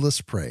be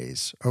endless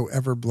praise, O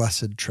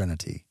ever-blessed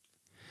Trinity.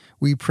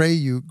 We pray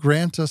you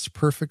grant us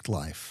perfect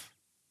life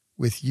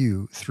with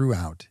you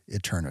throughout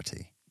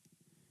eternity.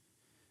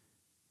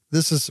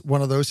 This is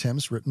one of those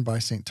hymns written by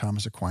St.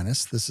 Thomas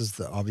Aquinas. This is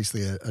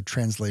obviously a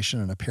translation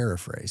and a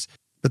paraphrase.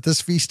 But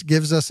this feast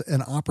gives us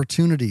an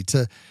opportunity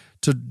to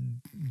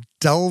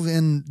delve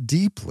in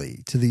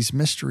deeply to these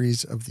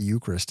mysteries of the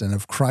Eucharist and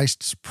of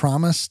Christ's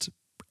promised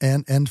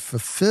and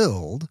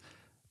fulfilled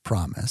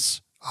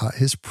promise,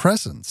 his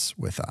presence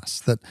with us,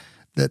 that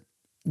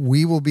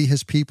we will be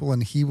his people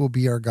and he will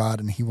be our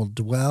God and he will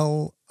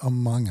dwell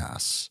among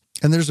us.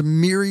 And there's a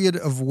myriad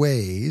of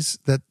ways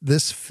that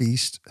this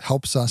feast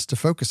helps us to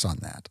focus on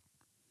that.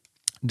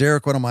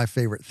 Derek, one of my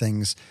favorite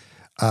things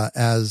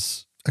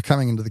as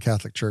coming into the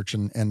Catholic Church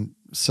and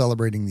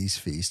celebrating these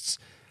feasts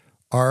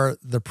are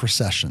the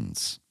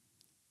processions,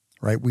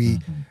 right? We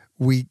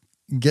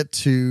get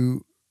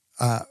to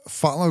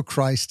follow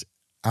Christ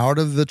out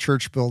of the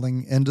church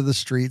building into the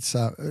streets.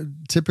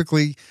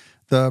 Typically,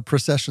 the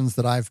processions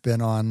that I've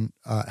been on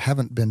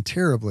haven't been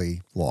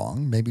terribly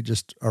long, maybe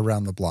just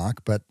around the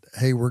block. But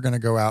hey, we're going to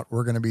go out.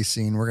 We're going to be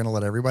seen. We're going to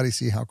let everybody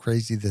see how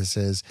crazy this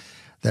is,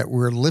 that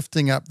we're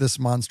lifting up this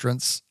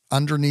monstrance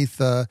underneath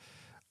a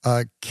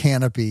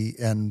canopy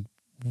and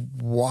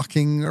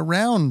walking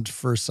around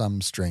for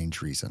some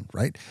strange reason,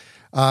 right?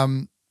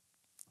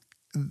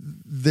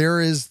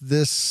 There is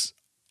this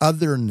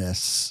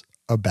otherness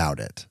about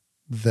it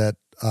that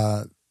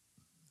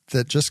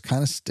just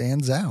kind of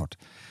stands out.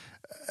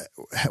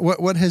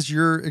 What has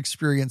your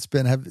experience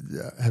been? Have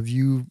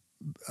your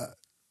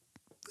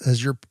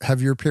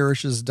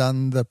parishes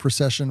done the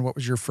procession? What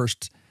was your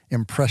first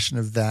impression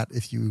of that?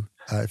 If you've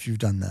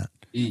done that?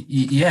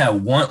 Yeah,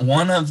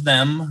 one of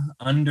them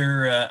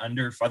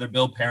under Father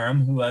Bill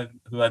Parham, who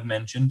I've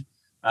mentioned.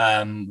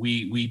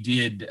 We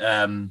did,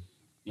 and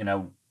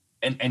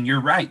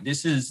you're right.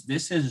 This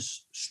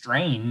is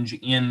strange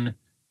in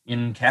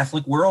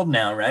Catholic world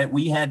now, right?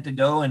 We had to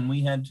go and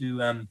we had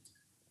to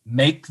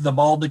make the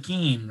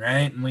baldachin,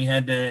 right? And we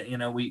had to,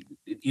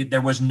 there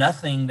was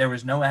nothing, there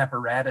was no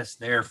apparatus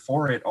there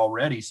for it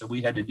already, so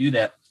we had to do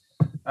that.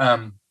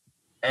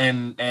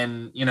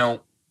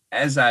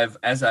 As I've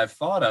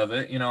thought of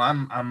it,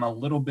 I'm a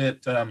little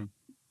bit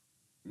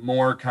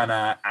more kind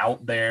of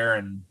out there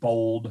and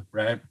bold,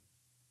 right?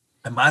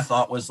 And my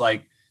thought was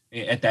like,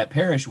 at that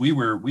parish, we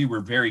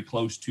were very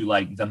close to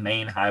like the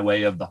main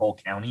highway of the whole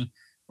county.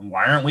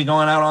 Why aren't we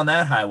going out on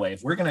that highway?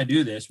 If we're going to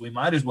do this, we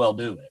might as well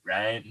do it,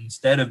 right?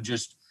 Instead of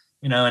just,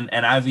 and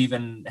I've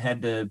even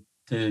had to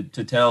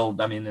tell,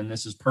 and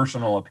this is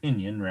personal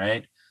opinion,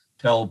 right?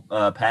 Tell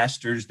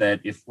pastors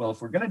that if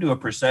we're going to do a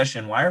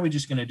procession, why are we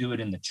just going to do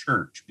it in the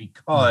church?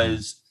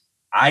 Because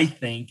I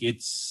think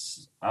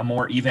it's a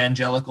more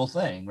evangelical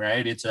thing,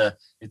 right? It's a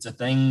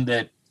thing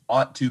that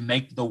ought to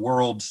make the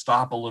world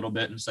stop a little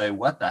bit and say,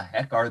 what the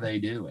heck are they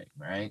doing,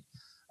 right?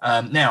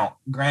 Now,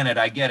 granted,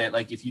 I get it.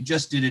 Like if you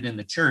just did it in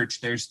the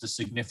church, there's the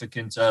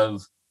significance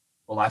of,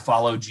 well, I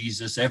follow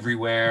Jesus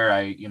everywhere.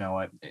 I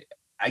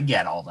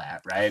get all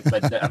that, right?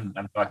 But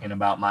I'm talking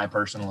about my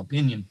personal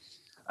opinion.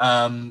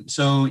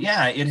 So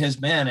yeah, it has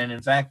been. And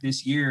in fact,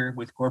 this year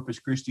with Corpus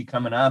Christi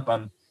coming up,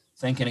 I'm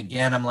thinking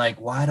again, I'm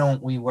like, why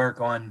don't we work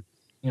on,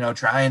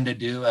 trying to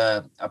do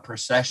a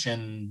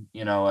procession,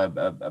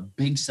 a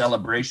big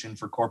celebration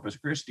for Corpus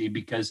Christi,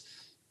 because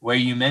where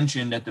you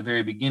mentioned at the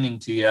very beginning,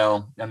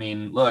 TL,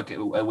 look,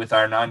 with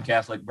our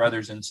non-Catholic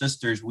brothers and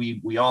sisters,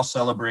 we all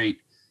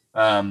celebrate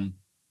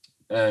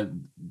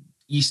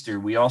Easter.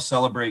 We all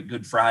celebrate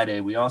Good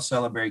Friday. We all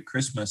celebrate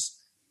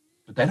Christmas,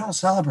 but they don't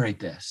celebrate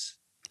this.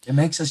 It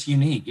makes us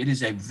unique. It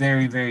is a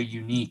very, very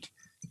unique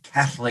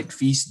Catholic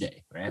feast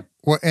day, right?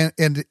 Well,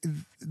 and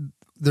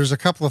there's a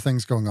couple of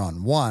things going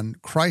on. One,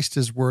 Christ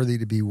is worthy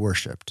to be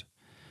worshipped.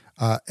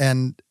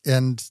 And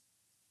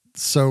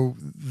so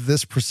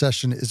this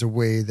procession is a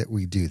way that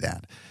we do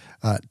that.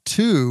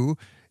 Two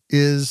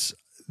is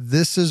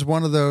this is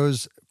one of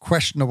those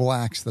questionable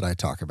acts that I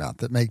talk about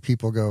that make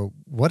people go,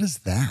 what is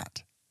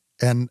that?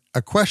 And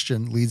a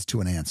question leads to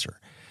an answer.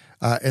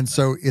 And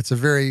so it's a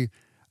very,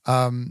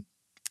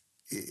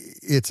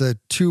 it's a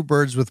two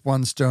birds with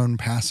one stone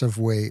passive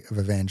way of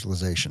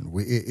evangelization.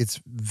 It's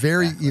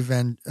very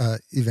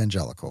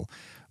evangelical,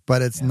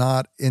 but it's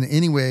not in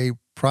any way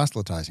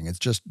proselytizing. It's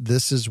just,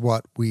 this is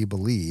what we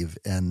believe.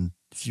 And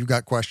if you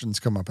got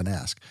questions, come up and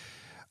ask.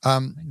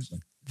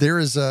 There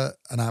is and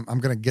I'm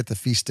going to get the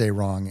feast day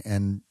wrong,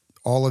 and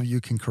all of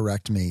you can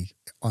correct me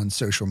on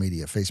social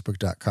media,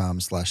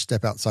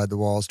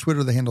 facebook.com/stepoutside-the-walls,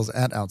 Twitter, the handle's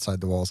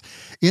 @outside-the-walls.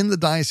 In the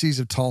Diocese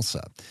of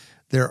Tulsa,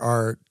 there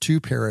are two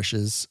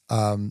parishes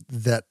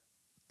that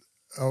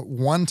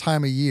one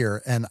time a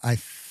year, and I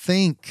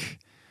think,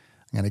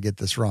 I'm going to get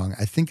this wrong,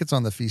 I think it's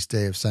on the feast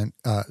day of Saint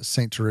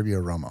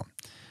Toribio Romo.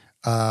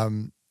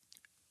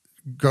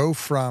 Go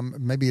from,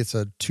 maybe it's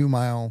a 3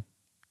 mile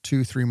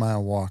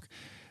walk.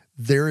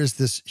 There is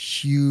this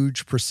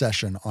huge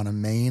procession on a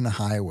main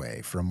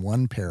highway from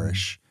one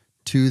parish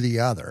to the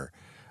other,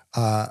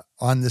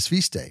 on this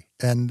feast day.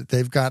 And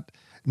they've got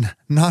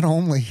not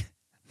only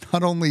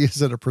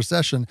is it a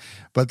procession,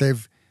 but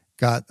they've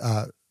got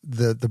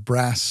the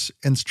brass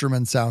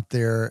instruments out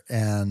there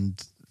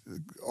and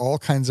all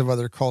kinds of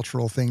other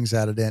cultural things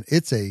added in.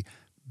 It's a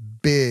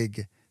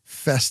big,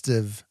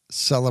 festive,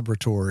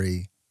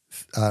 celebratory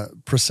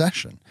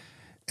procession.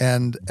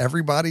 And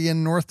everybody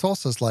in North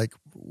Tulsa is like,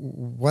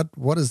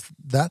 what is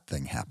that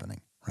thing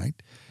happening,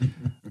 right?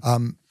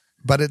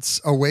 But it's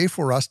a way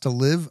for us to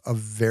live a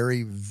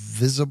very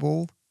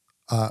visible,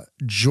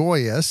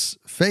 joyous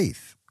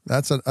faith.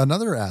 That's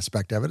another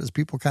aspect of it, is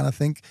people kind of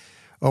think,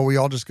 oh, we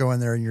all just go in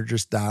there and you're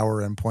just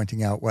dour and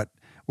pointing out what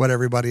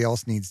everybody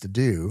else needs to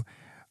do.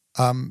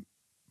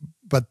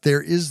 But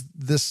there is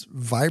this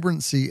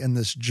vibrancy and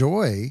this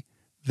joy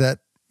that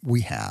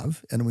we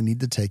have and we need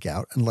to take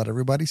out and let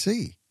everybody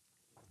see.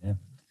 Yeah.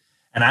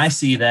 And I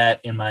see that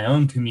in my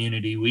own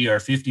community. We are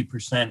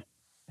 50%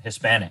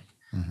 Hispanic.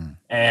 Mm-hmm.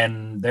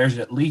 And there's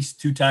at least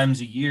 2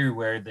 times a year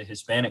where the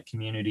Hispanic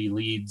community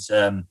leads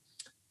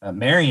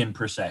Marian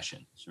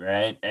processions,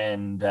 right?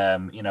 And,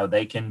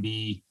 they can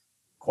be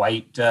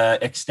quite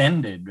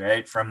extended,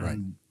 right,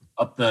 from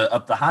up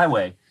the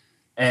highway.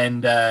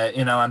 And,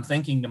 I'm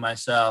thinking to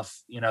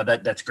myself,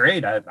 that's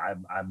great.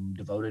 I'm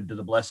devoted to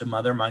the Blessed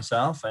Mother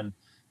myself. And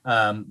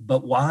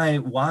but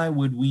why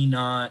would we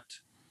not,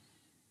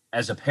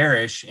 as a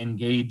parish,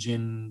 engage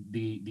in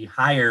the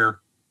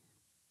higher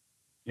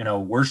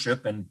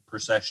worship and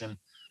procession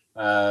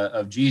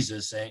of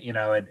Jesus,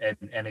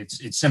 and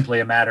it's simply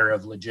a matter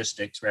of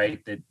logistics, right?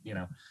 That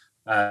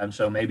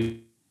so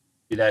maybe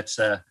that's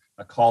a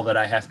call that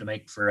I have to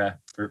make for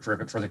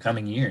the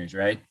coming years,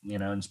 right?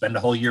 And spend a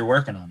whole year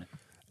working on it.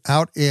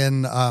 Out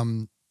in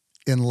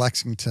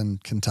Lexington,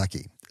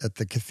 Kentucky, at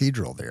the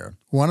cathedral there,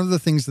 one of the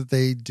things that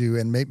they do,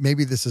 and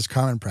maybe this is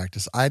common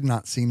practice, I'd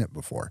not seen it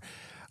before,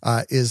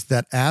 is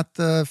that at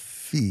the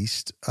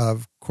feast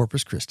of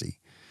Corpus Christi,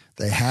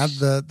 they had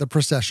the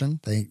procession.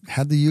 They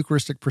had the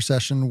Eucharistic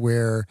procession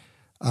where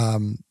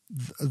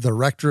the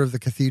rector of the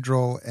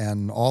cathedral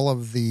and all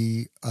of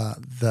the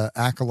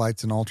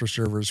acolytes and altar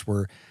servers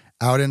were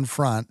out in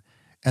front.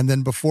 And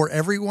then before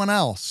everyone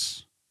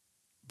else,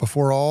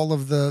 before all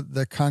of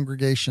the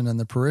congregation and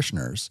the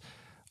parishioners,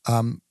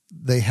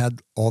 they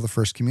had all the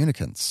first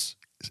communicants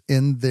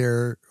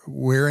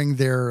wearing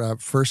their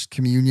first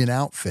communion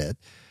outfit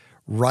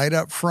right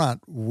up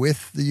front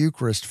with the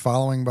Eucharist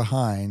following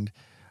behind.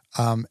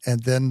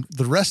 And then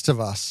the rest of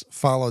us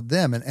followed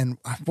them. And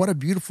what a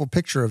beautiful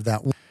picture of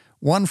that.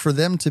 One, for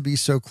them to be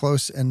so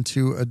close and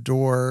to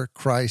adore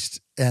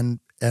Christ and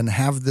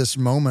have this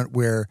moment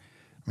where,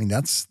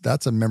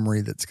 that's a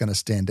memory that's going to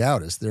stand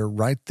out, as they're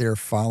right there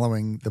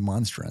following the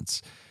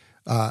monstrance.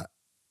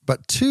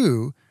 But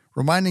 2,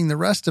 reminding the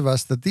rest of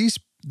us that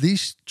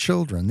these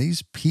children,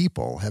 these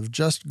people have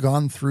just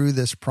gone through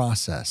this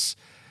process,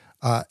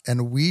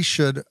 and we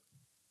should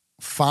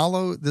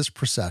follow this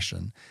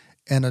procession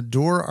and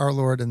adore our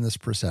Lord in this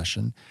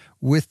procession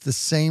with the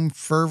same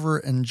fervor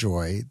and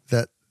joy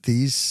that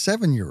these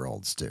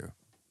 7-year-olds do.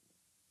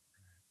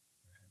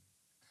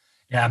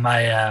 Yeah,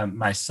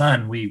 my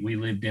son, we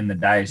lived in the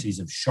Diocese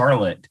of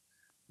Charlotte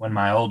when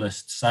my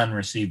oldest son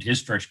received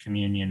his first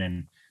communion,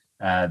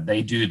 and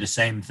they do the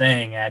same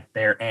thing at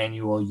their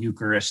annual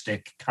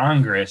Eucharistic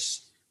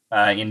Congress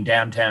in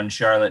downtown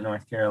Charlotte,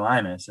 North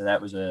Carolina. So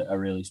that was a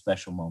really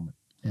special moment.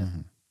 Yeah.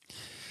 Mm-hmm.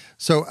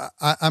 So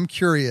I'm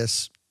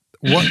curious,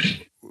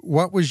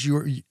 what was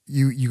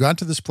you got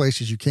to this place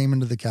as you came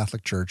into the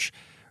Catholic Church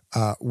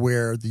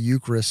where the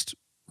Eucharist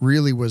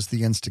really was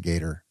the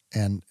instigator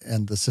and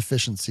the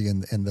sufficiency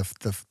and the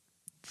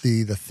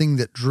thing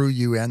that drew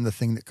you and the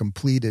thing that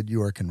completed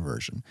your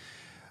conversion.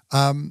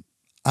 I'm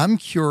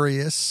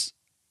curious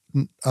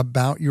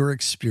about your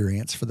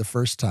experience for the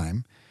first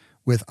time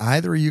with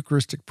either a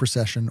Eucharistic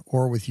procession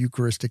or with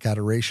Eucharistic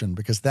adoration,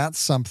 because that's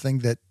something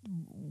that,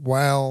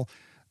 while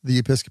the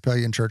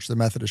Episcopalian Church, the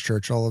Methodist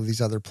Church, all of these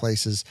other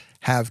places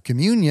have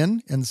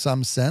communion in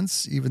some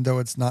sense, even though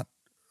it's not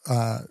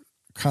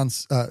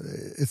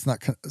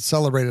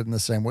celebrated in the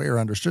same way or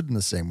understood in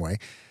the same way.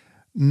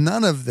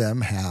 None of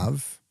them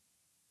have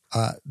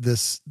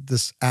this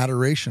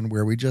adoration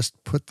where we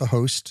just put the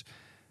host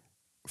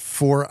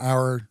for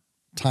our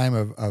time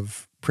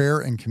of prayer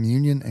and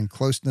communion and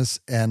closeness,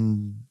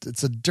 and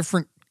it's a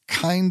different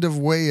kind of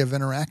way of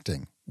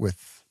interacting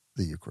with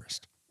the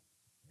Eucharist.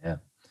 Yeah.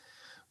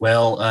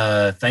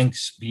 Well,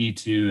 thanks be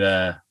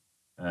to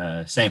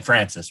St.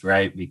 Francis,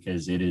 right?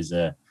 Because it's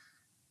a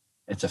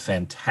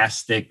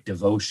fantastic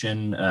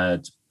devotion.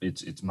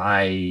 It's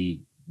my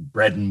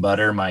bread and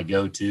butter, my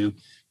go-to.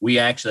 We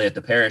actually, at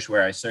the parish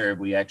where I serve,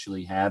 we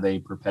actually have a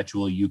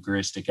perpetual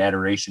Eucharistic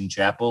adoration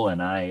chapel,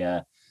 and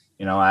I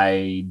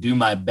do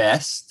my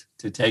best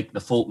to take the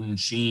Fulton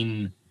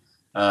Sheen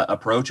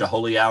approach, a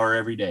holy hour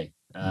every day.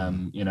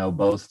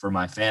 Both for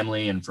my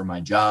family and for my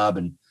job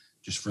and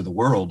just for the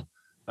world.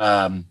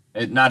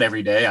 Not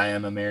every day. I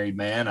am a married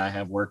man. I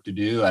have work to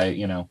do.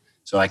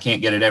 So I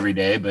can't get it every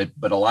day,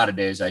 but a lot of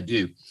days I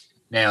do.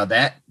 Now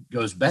that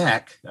goes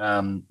back.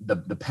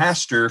 The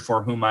pastor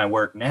for whom I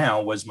work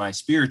now was my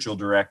spiritual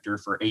director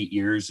for 8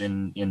 years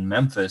in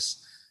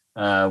Memphis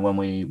when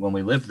we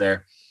lived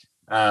there,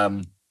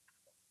 and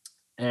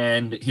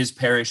his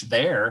parish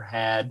there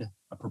had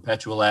a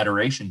perpetual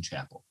adoration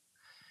chapel,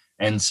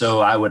 and so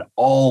I would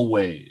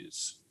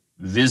always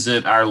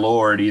visit our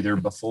Lord either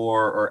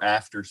before or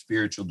after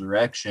spiritual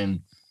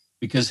direction,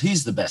 because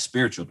he's the best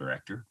spiritual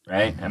director,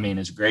 right? I mean,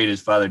 as great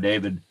as Father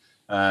David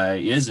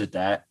is at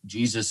that,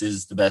 Jesus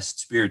is the best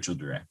spiritual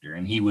director,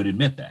 and he would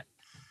admit that.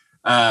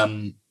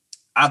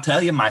 I'll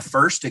tell you, my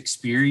first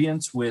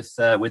experience with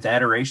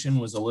adoration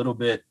was a little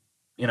bit,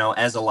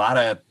 as a lot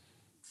of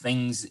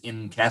things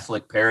in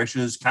Catholic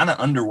parishes, kind of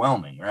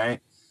underwhelming, right?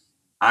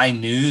 I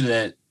knew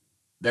that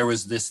there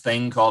was this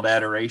thing called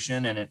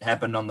adoration, and it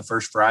happened on the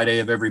first Friday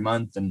of every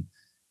month, and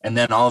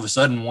then all of a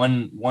sudden,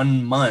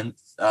 one month,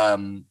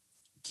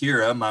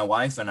 Kira, my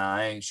wife, and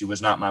I, she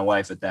was not my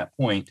wife at that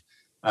point,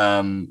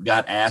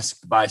 got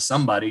asked by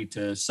somebody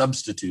to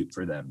substitute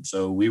for them.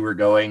 So we were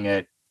going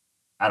at,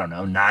 I don't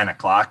know,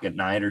 9:00 at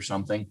night or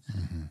something.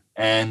 Mm-hmm.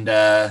 And,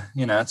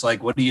 it's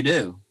like, what do you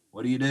do?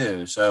 What do you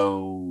do?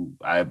 So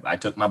I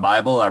took my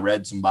Bible, I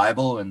read some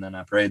Bible, and then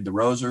I prayed the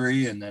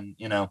rosary. And then,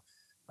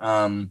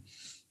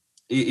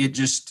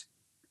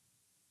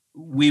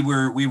 we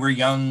were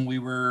young, we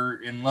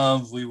were in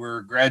love, we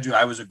were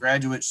I was a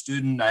graduate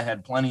student. I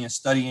had plenty of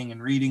studying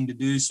and reading to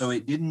do. So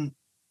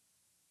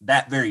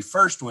that very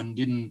first one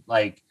didn't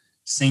like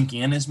sink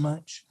in as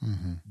much.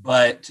 Mm-hmm.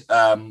 But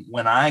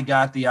when I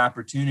got the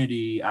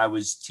opportunity, I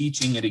was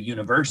teaching at a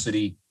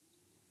university,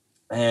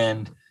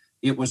 and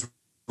it was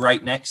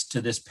right next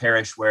to this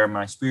parish where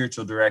my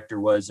spiritual director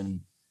was.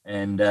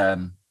 And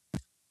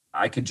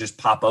I could just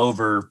pop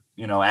over,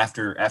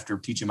 after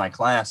teaching my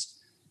class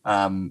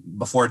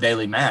before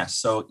daily mass.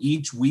 So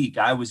each week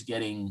I was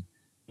getting,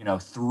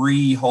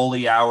 3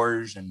 holy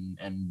hours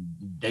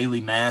and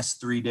daily mass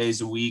 3 days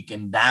a week.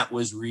 And that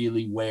was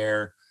really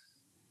where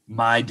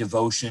my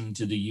devotion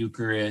to the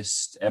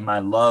Eucharist and my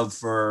love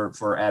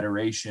for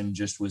adoration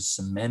just was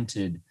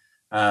cemented.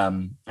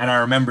 And I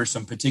remember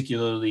some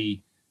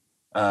particularly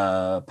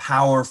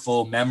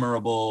powerful,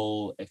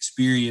 memorable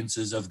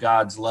experiences of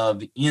God's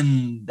love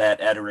in that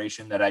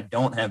adoration that I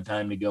don't have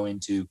time to go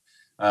into,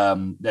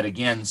 that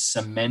again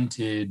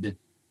cemented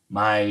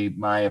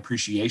my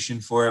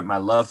appreciation for it, my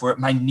love for it,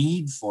 my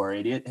need for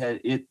it.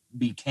 It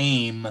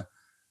became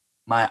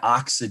my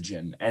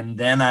oxygen. And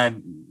then I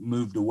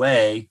moved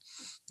away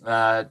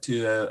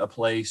to a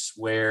place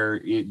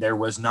where there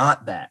was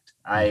not that.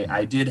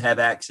 I did have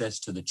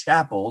access to the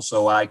chapel,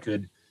 so I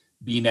could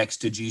be next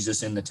to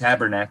Jesus in the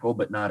tabernacle,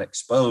 but not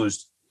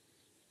exposed.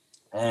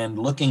 And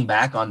looking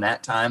back on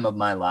that time of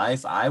my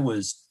life, I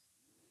was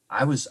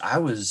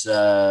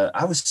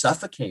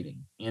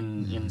suffocating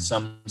in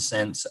some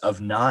sense of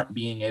not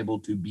being able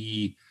to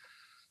be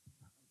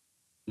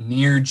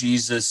near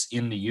Jesus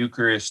in the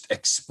Eucharist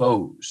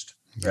exposed,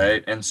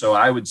 right? And so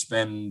I would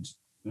spend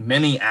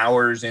many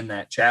hours in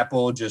that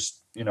chapel,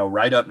 just,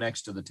 right up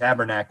next to the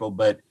tabernacle,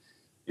 but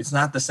it's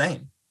not the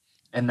same.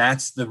 And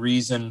that's the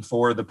reason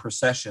for the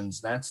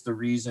processions. That's the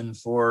reason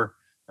for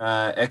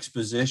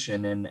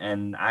exposition.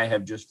 And I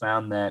have just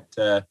found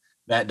that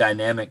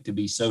dynamic to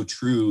be so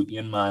true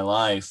in my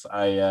life.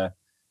 I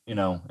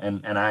know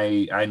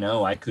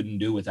I couldn't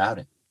do without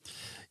it.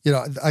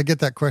 I get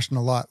that question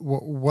a lot.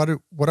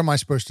 What am I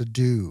supposed to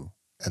do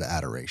at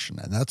adoration?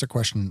 And that's a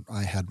question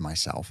I had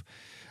myself.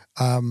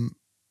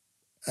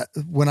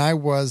 When I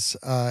was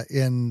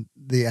in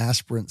the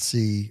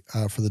aspirancy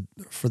for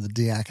the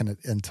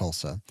diaconate in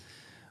Tulsa,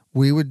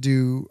 we would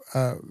do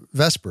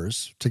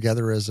Vespers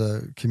together as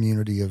a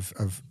community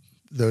of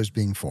those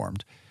being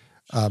formed.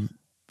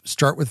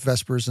 Start with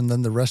Vespers, and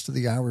then the rest of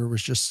the hour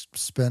was just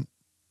spent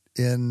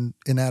in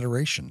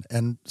adoration.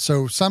 And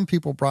so some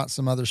people brought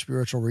some other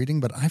spiritual reading,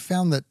 but I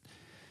found that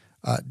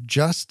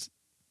just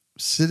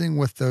sitting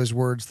with those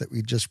words that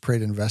we just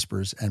prayed in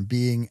Vespers and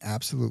being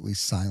absolutely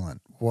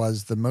silent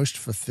was the most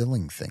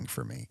fulfilling thing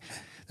for me.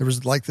 There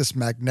was like this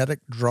magnetic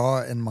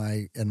draw in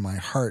my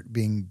heart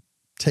being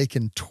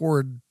taken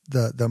toward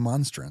the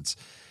monstrance.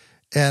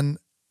 And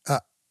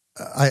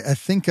I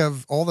think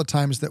of all the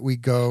times that we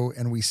go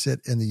and we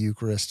sit in the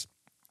Eucharist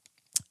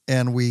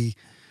and we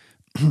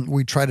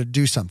try to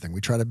do something.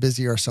 We try to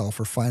busy ourselves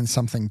or find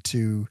something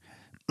to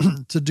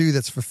do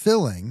that's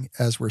fulfilling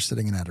as we're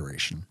sitting in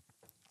adoration.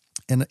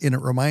 And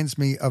it reminds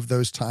me of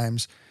those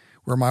times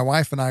where my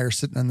wife and I are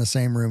sitting in the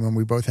same room and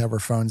we both have our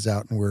phones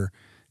out and we're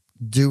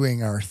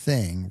doing our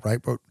thing,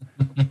 right?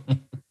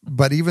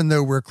 But even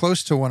though we're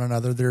close to one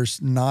another, there's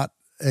not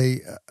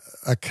a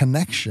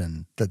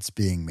connection that's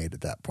being made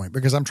at that point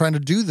because I'm trying to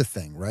do the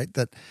thing, right?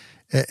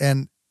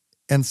 And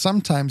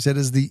sometimes it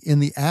is in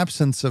the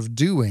absence of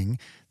doing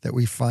that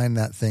we find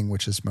that thing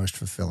which is most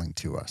fulfilling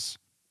to us.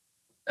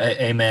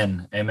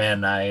 Amen.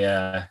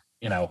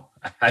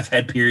 I've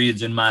had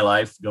periods in my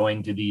life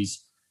going to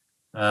these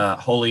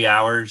holy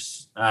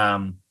hours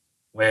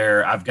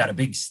where I've got a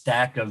big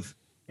stack of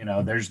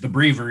there's the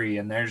breviary,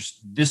 and there's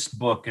this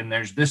book, and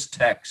there's this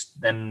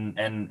text, and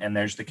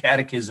there's the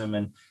catechism,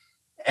 and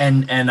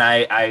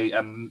I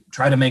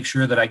try to make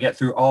sure that I get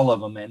through all of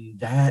them, and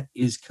that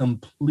is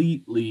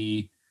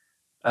completely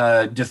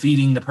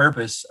defeating the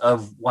purpose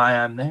of why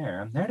I'm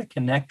there. I'm there to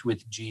connect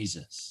with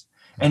Jesus.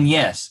 And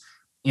yes,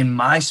 in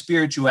my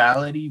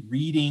spirituality,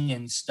 reading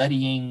and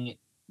studying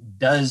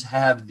does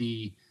have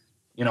the,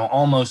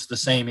 almost the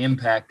same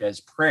impact as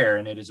prayer,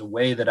 and it is a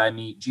way that I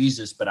meet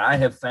Jesus. But I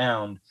have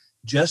found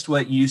just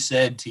what you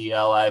said,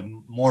 TL. I've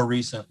more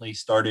recently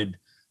started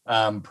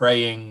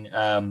praying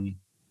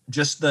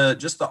just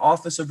the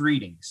office of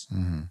readings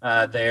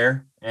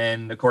there,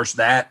 and of course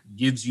that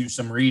gives you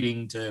some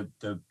reading to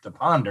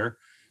ponder,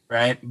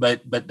 right?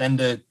 But then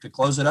to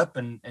close it up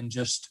and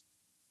just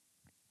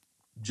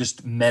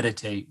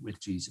meditate with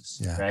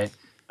Jesus, right?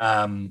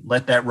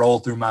 Let that roll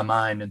through my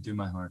mind and through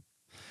my heart.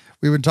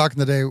 We've been talking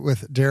today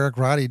with Derek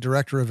Rotty,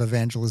 Director of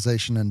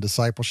Evangelization and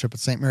Discipleship at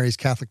St. Mary's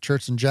Catholic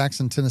Church in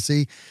Jackson,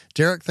 Tennessee.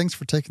 Derek, thanks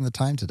for taking the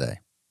time today.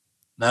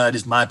 No, it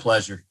is my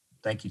pleasure.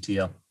 Thank you,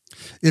 TL.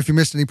 If you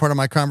missed any part of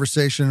my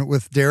conversation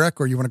with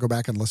Derek, or you want to go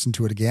back and listen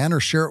to it again, or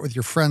share it with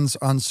your friends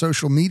on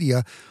social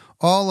media,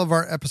 all of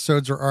our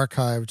episodes are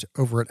archived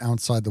over at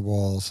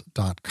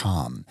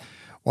OutsideTheWalls.com.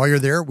 While you're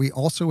there, we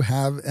also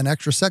have an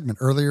extra segment.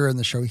 Earlier in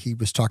the show, he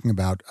was talking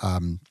about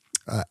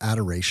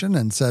adoration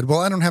and said,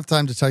 well, I don't have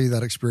time to tell you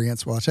that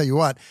experience. Well, I'll tell you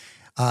what,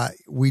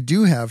 we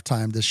do have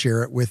time to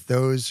share it with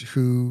those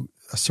who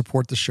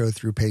support the show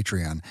through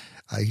Patreon.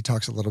 He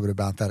talks a little bit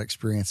about that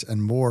experience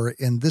and more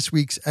in this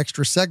week's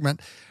extra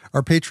segment.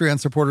 Our Patreon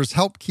supporters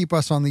help keep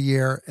us on the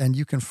air, and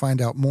you can find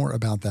out more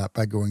about that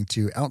by going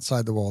to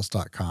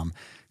OutsideTheWalls.com,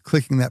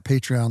 clicking that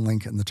Patreon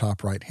link in the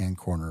top right-hand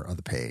corner of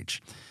the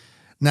page.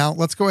 Now,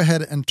 let's go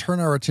ahead and turn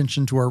our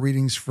attention to our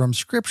readings from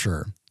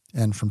Scripture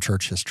and from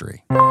church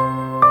history.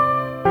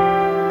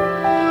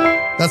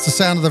 That's the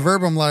sound of the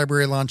Verbum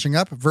Library launching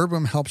up.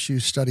 Verbum helps you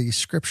study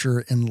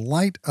Scripture in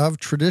light of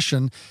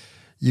tradition.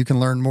 You can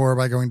learn more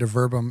by going to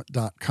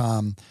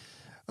verbum.com.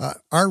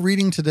 Our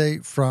reading today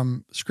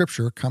from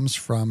Scripture comes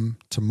from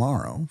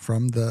tomorrow,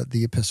 from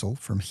the epistle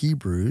from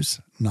Hebrews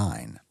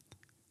 9.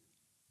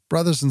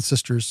 Brothers and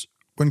sisters,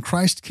 when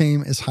Christ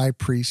came as high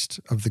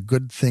priest of the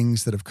good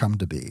things that have come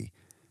to be,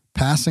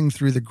 passing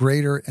through the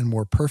greater and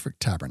more perfect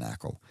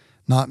tabernacle,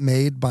 not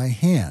made by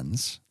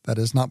hands, that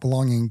is, not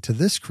belonging to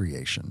this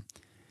creation,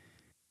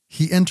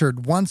 he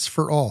entered once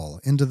for all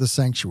into the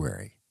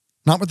sanctuary,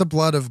 not with the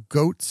blood of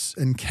goats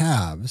and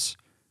calves,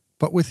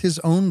 but with his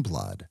own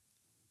blood,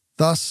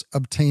 thus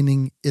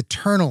obtaining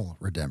eternal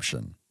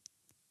redemption.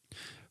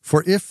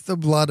 For if the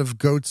blood of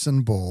goats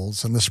and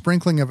bulls and the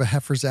sprinkling of a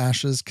heifer's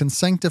ashes can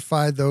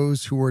sanctify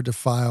those who are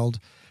defiled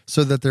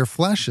so that their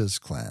flesh is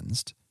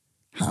cleansed,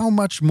 how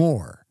much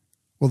more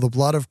will the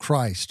blood of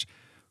Christ,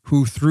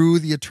 who through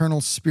the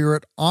eternal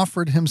Spirit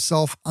offered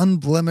himself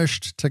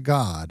unblemished to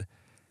God,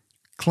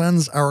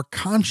 cleanse our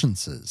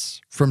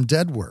consciences from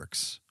dead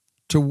works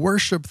to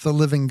worship the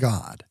living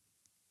God?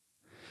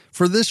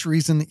 For this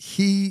reason,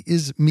 he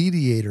is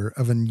mediator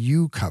of a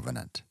new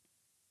covenant,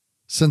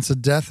 since a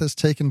death has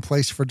taken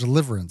place for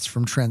deliverance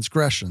from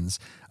transgressions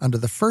under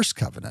the first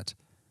covenant,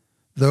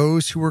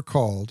 those who were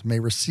called may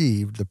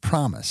receive the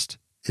promised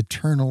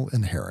eternal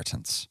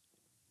inheritance.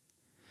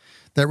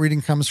 That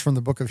reading comes from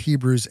the book of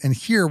Hebrews, and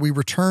here we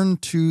return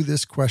to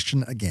this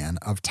question again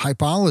of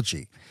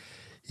typology.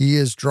 He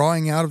is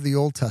drawing out of the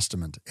Old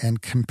Testament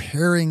and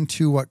comparing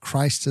to what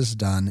Christ has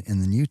done in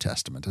the New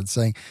Testament and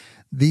saying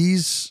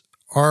these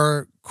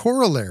are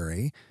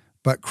corollary,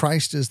 but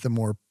Christ is the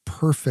more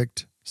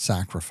perfect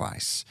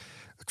sacrifice,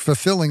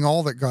 fulfilling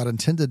all that God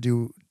intended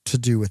to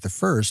do with the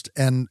first,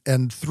 and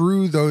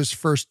through those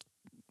first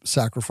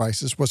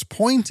sacrifices was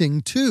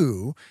pointing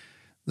to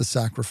the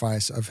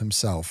sacrifice of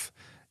himself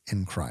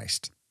in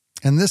Christ.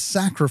 And this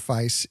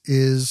sacrifice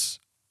is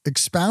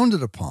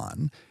expounded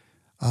upon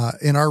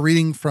in our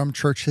reading from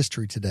church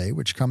history today,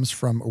 which comes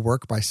from a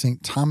work by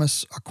St.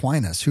 Thomas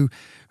Aquinas,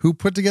 who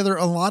put together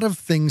a lot of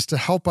things to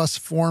help us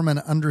form and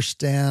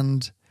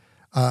understand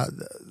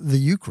the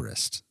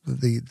Eucharist,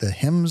 the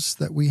hymns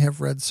that we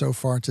have read so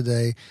far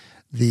today,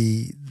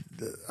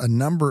 a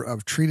number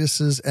of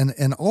treatises,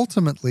 and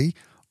ultimately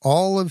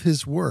all of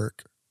his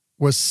work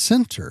was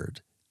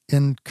centered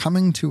in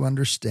coming to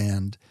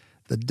understand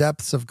the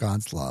depths of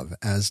God's love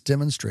as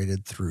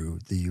demonstrated through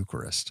the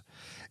Eucharist.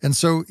 And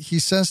so he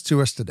says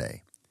to us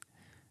today,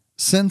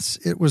 since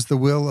it was the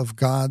will of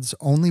God's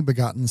only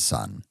begotten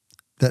Son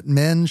that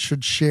men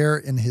should share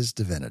in his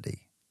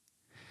divinity,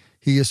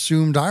 he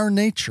assumed our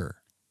nature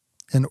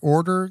in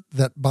order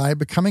that by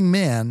becoming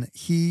man,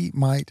 he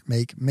might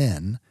make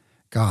men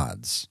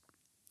gods.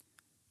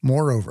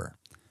 Moreover,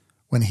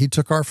 when he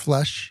took our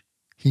flesh,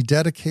 he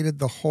dedicated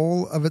the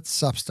whole of its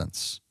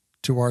substance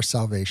to our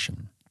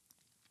salvation.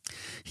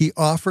 He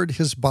offered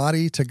his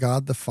body to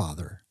God the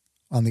Father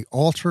on the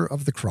altar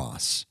of the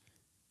cross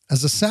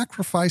as a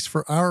sacrifice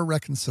for our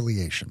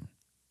reconciliation.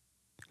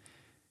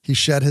 He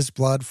shed his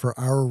blood for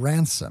our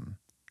ransom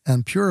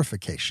and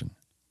purification,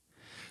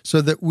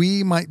 so that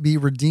we might be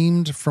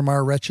redeemed from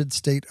our wretched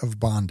state of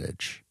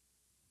bondage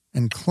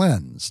and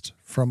cleansed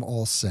from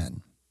all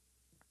sin.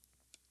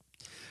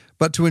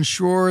 But to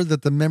ensure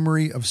that the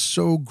memory of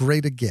so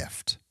great a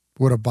gift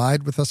would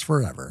abide with us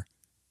forever,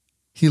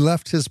 he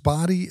left his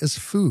body as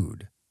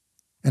food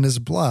and his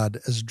blood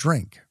as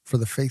drink for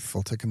the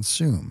faithful to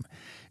consume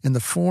in the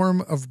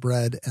form of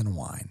bread and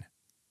wine.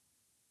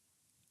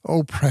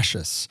 O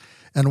precious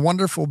and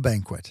wonderful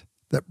banquet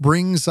that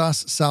brings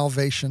us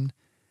salvation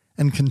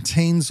and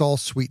contains all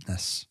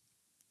sweetness.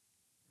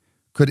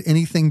 Could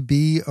anything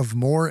be of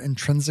more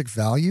intrinsic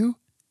value?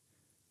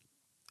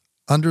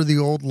 Under the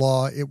old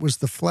law, it was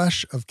the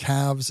flesh of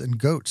calves and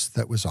goats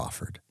that was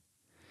offered.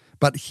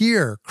 But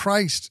here,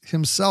 Christ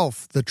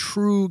himself, the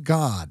true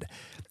God,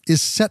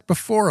 is set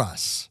before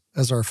us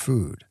as our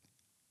food.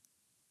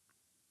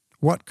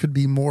 What could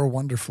be more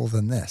wonderful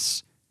than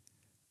this?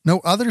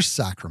 No other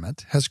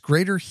sacrament has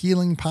greater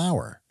healing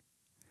power.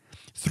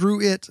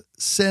 Through it,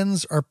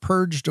 sins are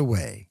purged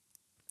away,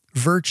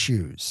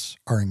 virtues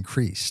are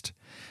increased,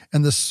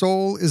 and the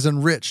soul is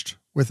enriched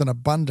with an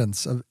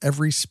abundance of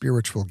every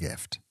spiritual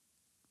gift.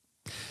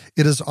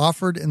 It is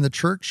offered in the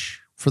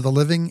church for the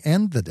living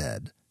and the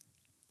dead,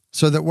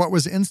 so that what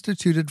was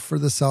instituted for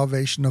the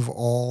salvation of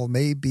all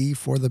may be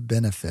for the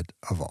benefit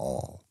of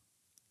all.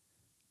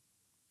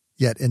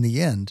 Yet in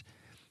the end,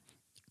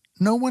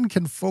 no one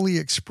can fully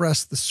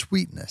express the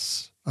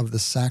sweetness of the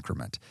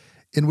sacrament,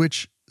 in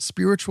which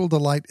spiritual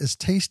delight is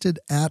tasted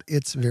at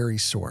its very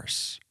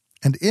source,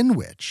 and in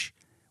which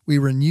we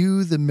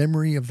renew the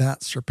memory of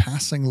that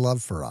surpassing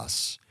love for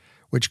us,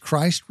 which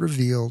Christ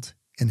revealed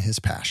in his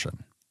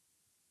passion.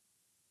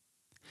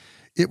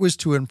 It was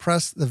to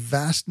impress the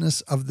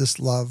vastness of this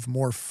love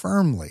more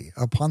firmly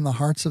upon the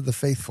hearts of the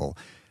faithful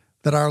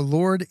that our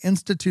Lord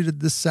instituted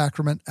this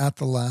sacrament at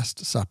the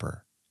Last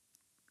Supper.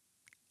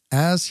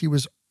 As he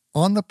was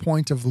on the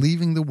point of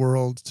leaving the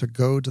world to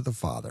go to the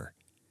Father,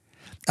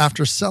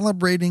 after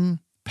celebrating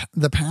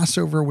the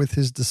Passover with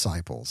his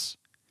disciples,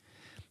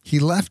 he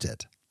left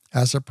it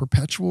as a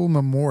perpetual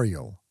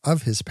memorial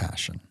of his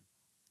passion.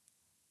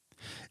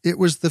 It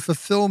was the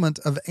fulfillment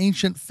of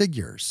ancient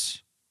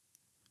figures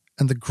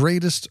and the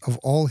greatest of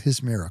all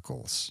his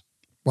miracles,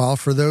 while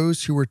for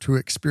those who were to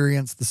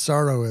experience the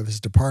sorrow of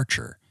his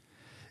departure,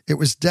 it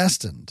was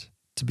destined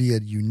to be a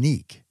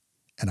unique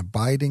and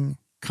abiding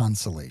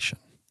consolation.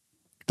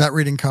 That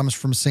reading comes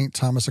from St.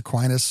 Thomas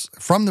Aquinas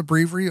from the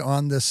breviary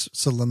on this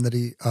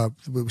solemnity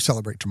we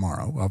celebrate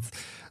tomorrow of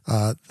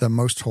the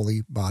most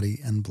holy body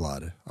and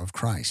blood of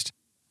Christ.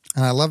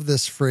 And I love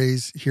this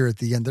phrase here at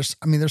the end.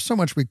 There's so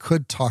much we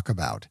could talk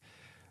about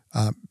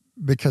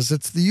because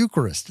it's the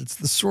Eucharist, it's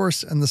the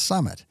source and the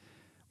summit.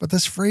 But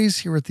this phrase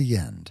here at the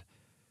end,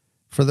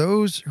 for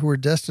those who were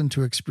destined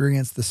to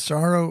experience the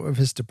sorrow of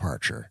his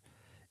departure,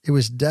 it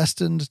was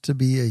destined to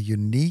be a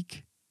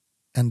unique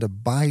and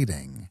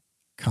abiding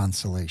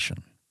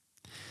consolation.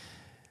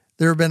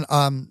 There have been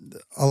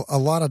a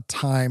lot of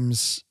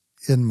times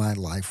in my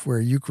life where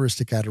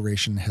Eucharistic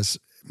adoration has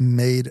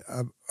made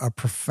a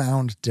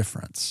profound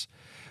difference.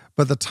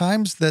 But the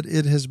times that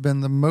it has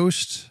been the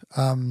most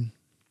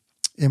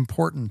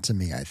important to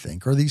me, I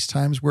think, are these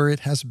times where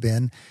it has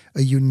been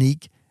a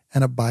unique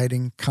and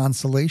abiding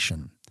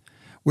consolation,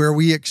 where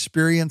we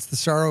experience the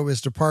sorrow of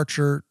his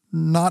departure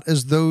not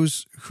as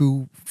those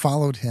who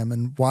followed him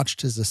and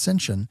watched his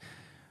ascension,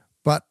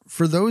 but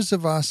for those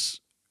of us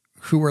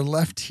who are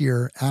left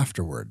here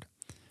afterward,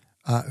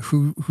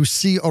 who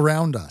see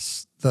around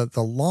us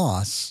the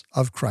loss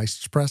of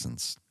Christ's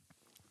presence.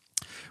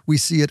 We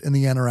see it in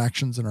the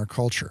interactions in our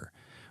culture.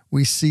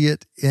 We see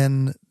it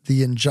in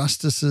the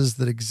injustices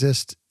that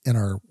exist in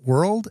our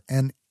world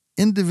and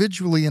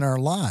individually in our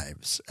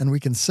lives. And we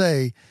can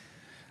say,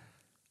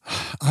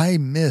 I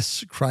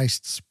miss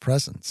Christ's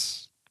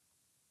presence,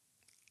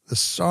 the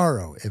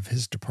sorrow of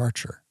his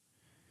departure.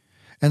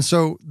 And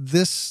so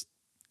this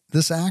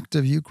act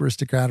of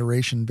Eucharistic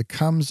adoration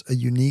becomes a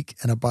unique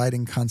and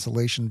abiding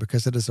consolation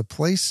because it is a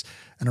place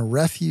and a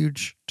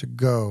refuge to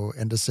go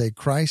and to say,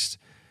 Christ,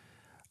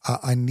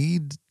 I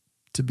need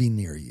to be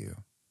near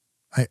you.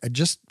 I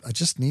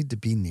just need to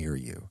be near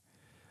you.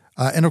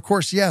 And of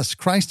course, yes,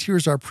 Christ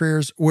hears our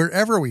prayers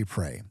wherever we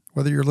pray,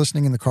 whether you're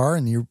listening in the car,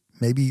 and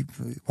maybe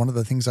one of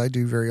the things I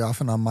do very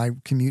often on my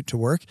commute to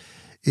work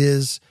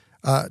is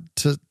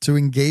to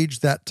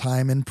engage that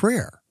time in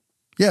prayer.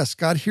 Yes,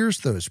 God hears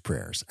those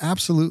prayers,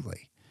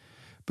 absolutely.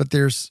 But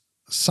there's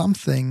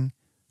something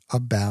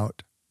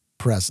about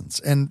presence.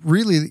 And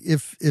really,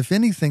 if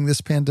anything,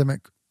 this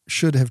pandemic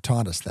should have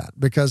taught us that,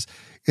 because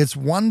it's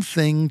one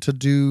thing to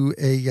do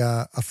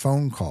a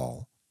phone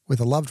call with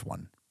a loved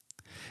one.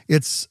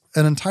 It's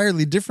an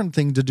entirely different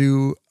thing to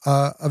do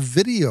a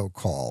video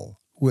call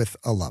with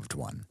a loved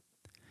one.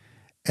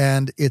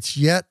 And it's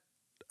yet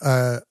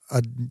a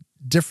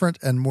different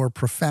and more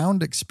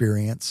profound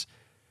experience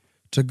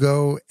to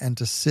go and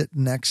to sit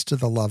next to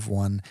the loved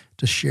one,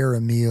 to share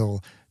a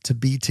meal, to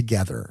be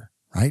together,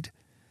 right?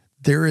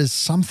 There is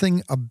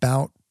something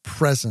about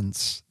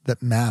presence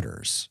that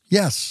matters.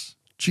 Yes,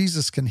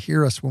 Jesus can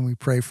hear us when we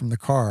pray from the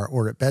car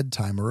or at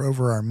bedtime or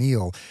over our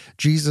meal.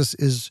 Jesus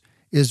is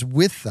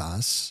with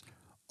us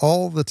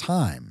all the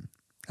time.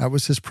 That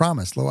was his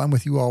promise. Lo, I'm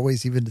with you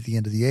always, even to the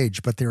end of the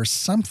age. But there is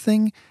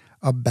something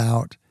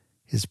about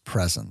his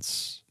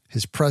presence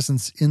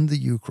in the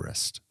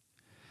Eucharist,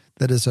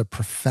 that is a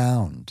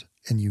profound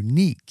and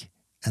unique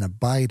and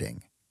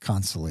abiding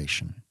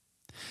consolation.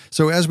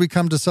 So as we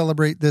come to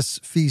celebrate this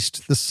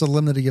feast, the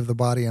solemnity of the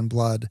body and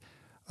blood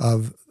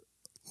of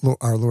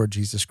our Lord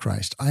Jesus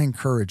Christ, I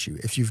encourage you,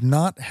 if you've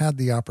not had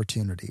the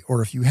opportunity,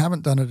 or if you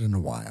haven't done it in a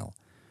while,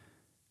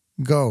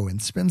 go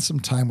and spend some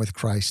time with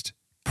Christ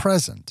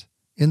present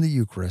in the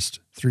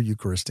Eucharist through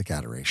Eucharistic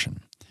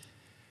adoration.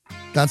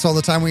 That's all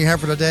the time we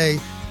have for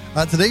today.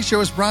 Today's show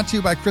is brought to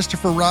you by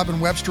Christopher Robin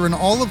Webster and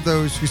all of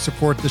those who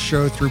support the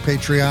show through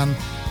Patreon.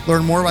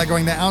 Learn more by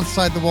going to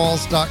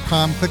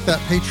OutsideTheWalls.com. Click that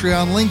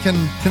Patreon link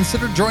and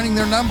consider joining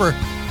their number.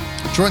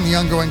 Join the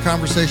ongoing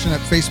conversation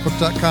at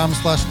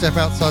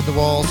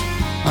Facebook.com/StepOutsideTheWalls.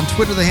 On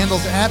Twitter, the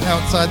handle's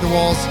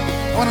 @OutsideTheWalls.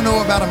 I want to know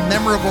about a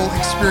memorable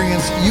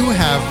experience you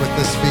have with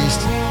this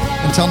feast.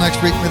 Until next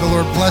week, may the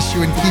Lord bless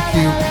you and keep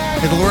you.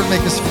 May the Lord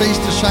make his face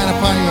to shine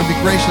upon you and be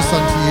gracious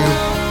unto you.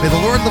 May the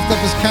Lord lift up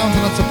his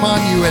countenance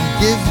upon you and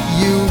give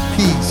you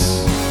peace.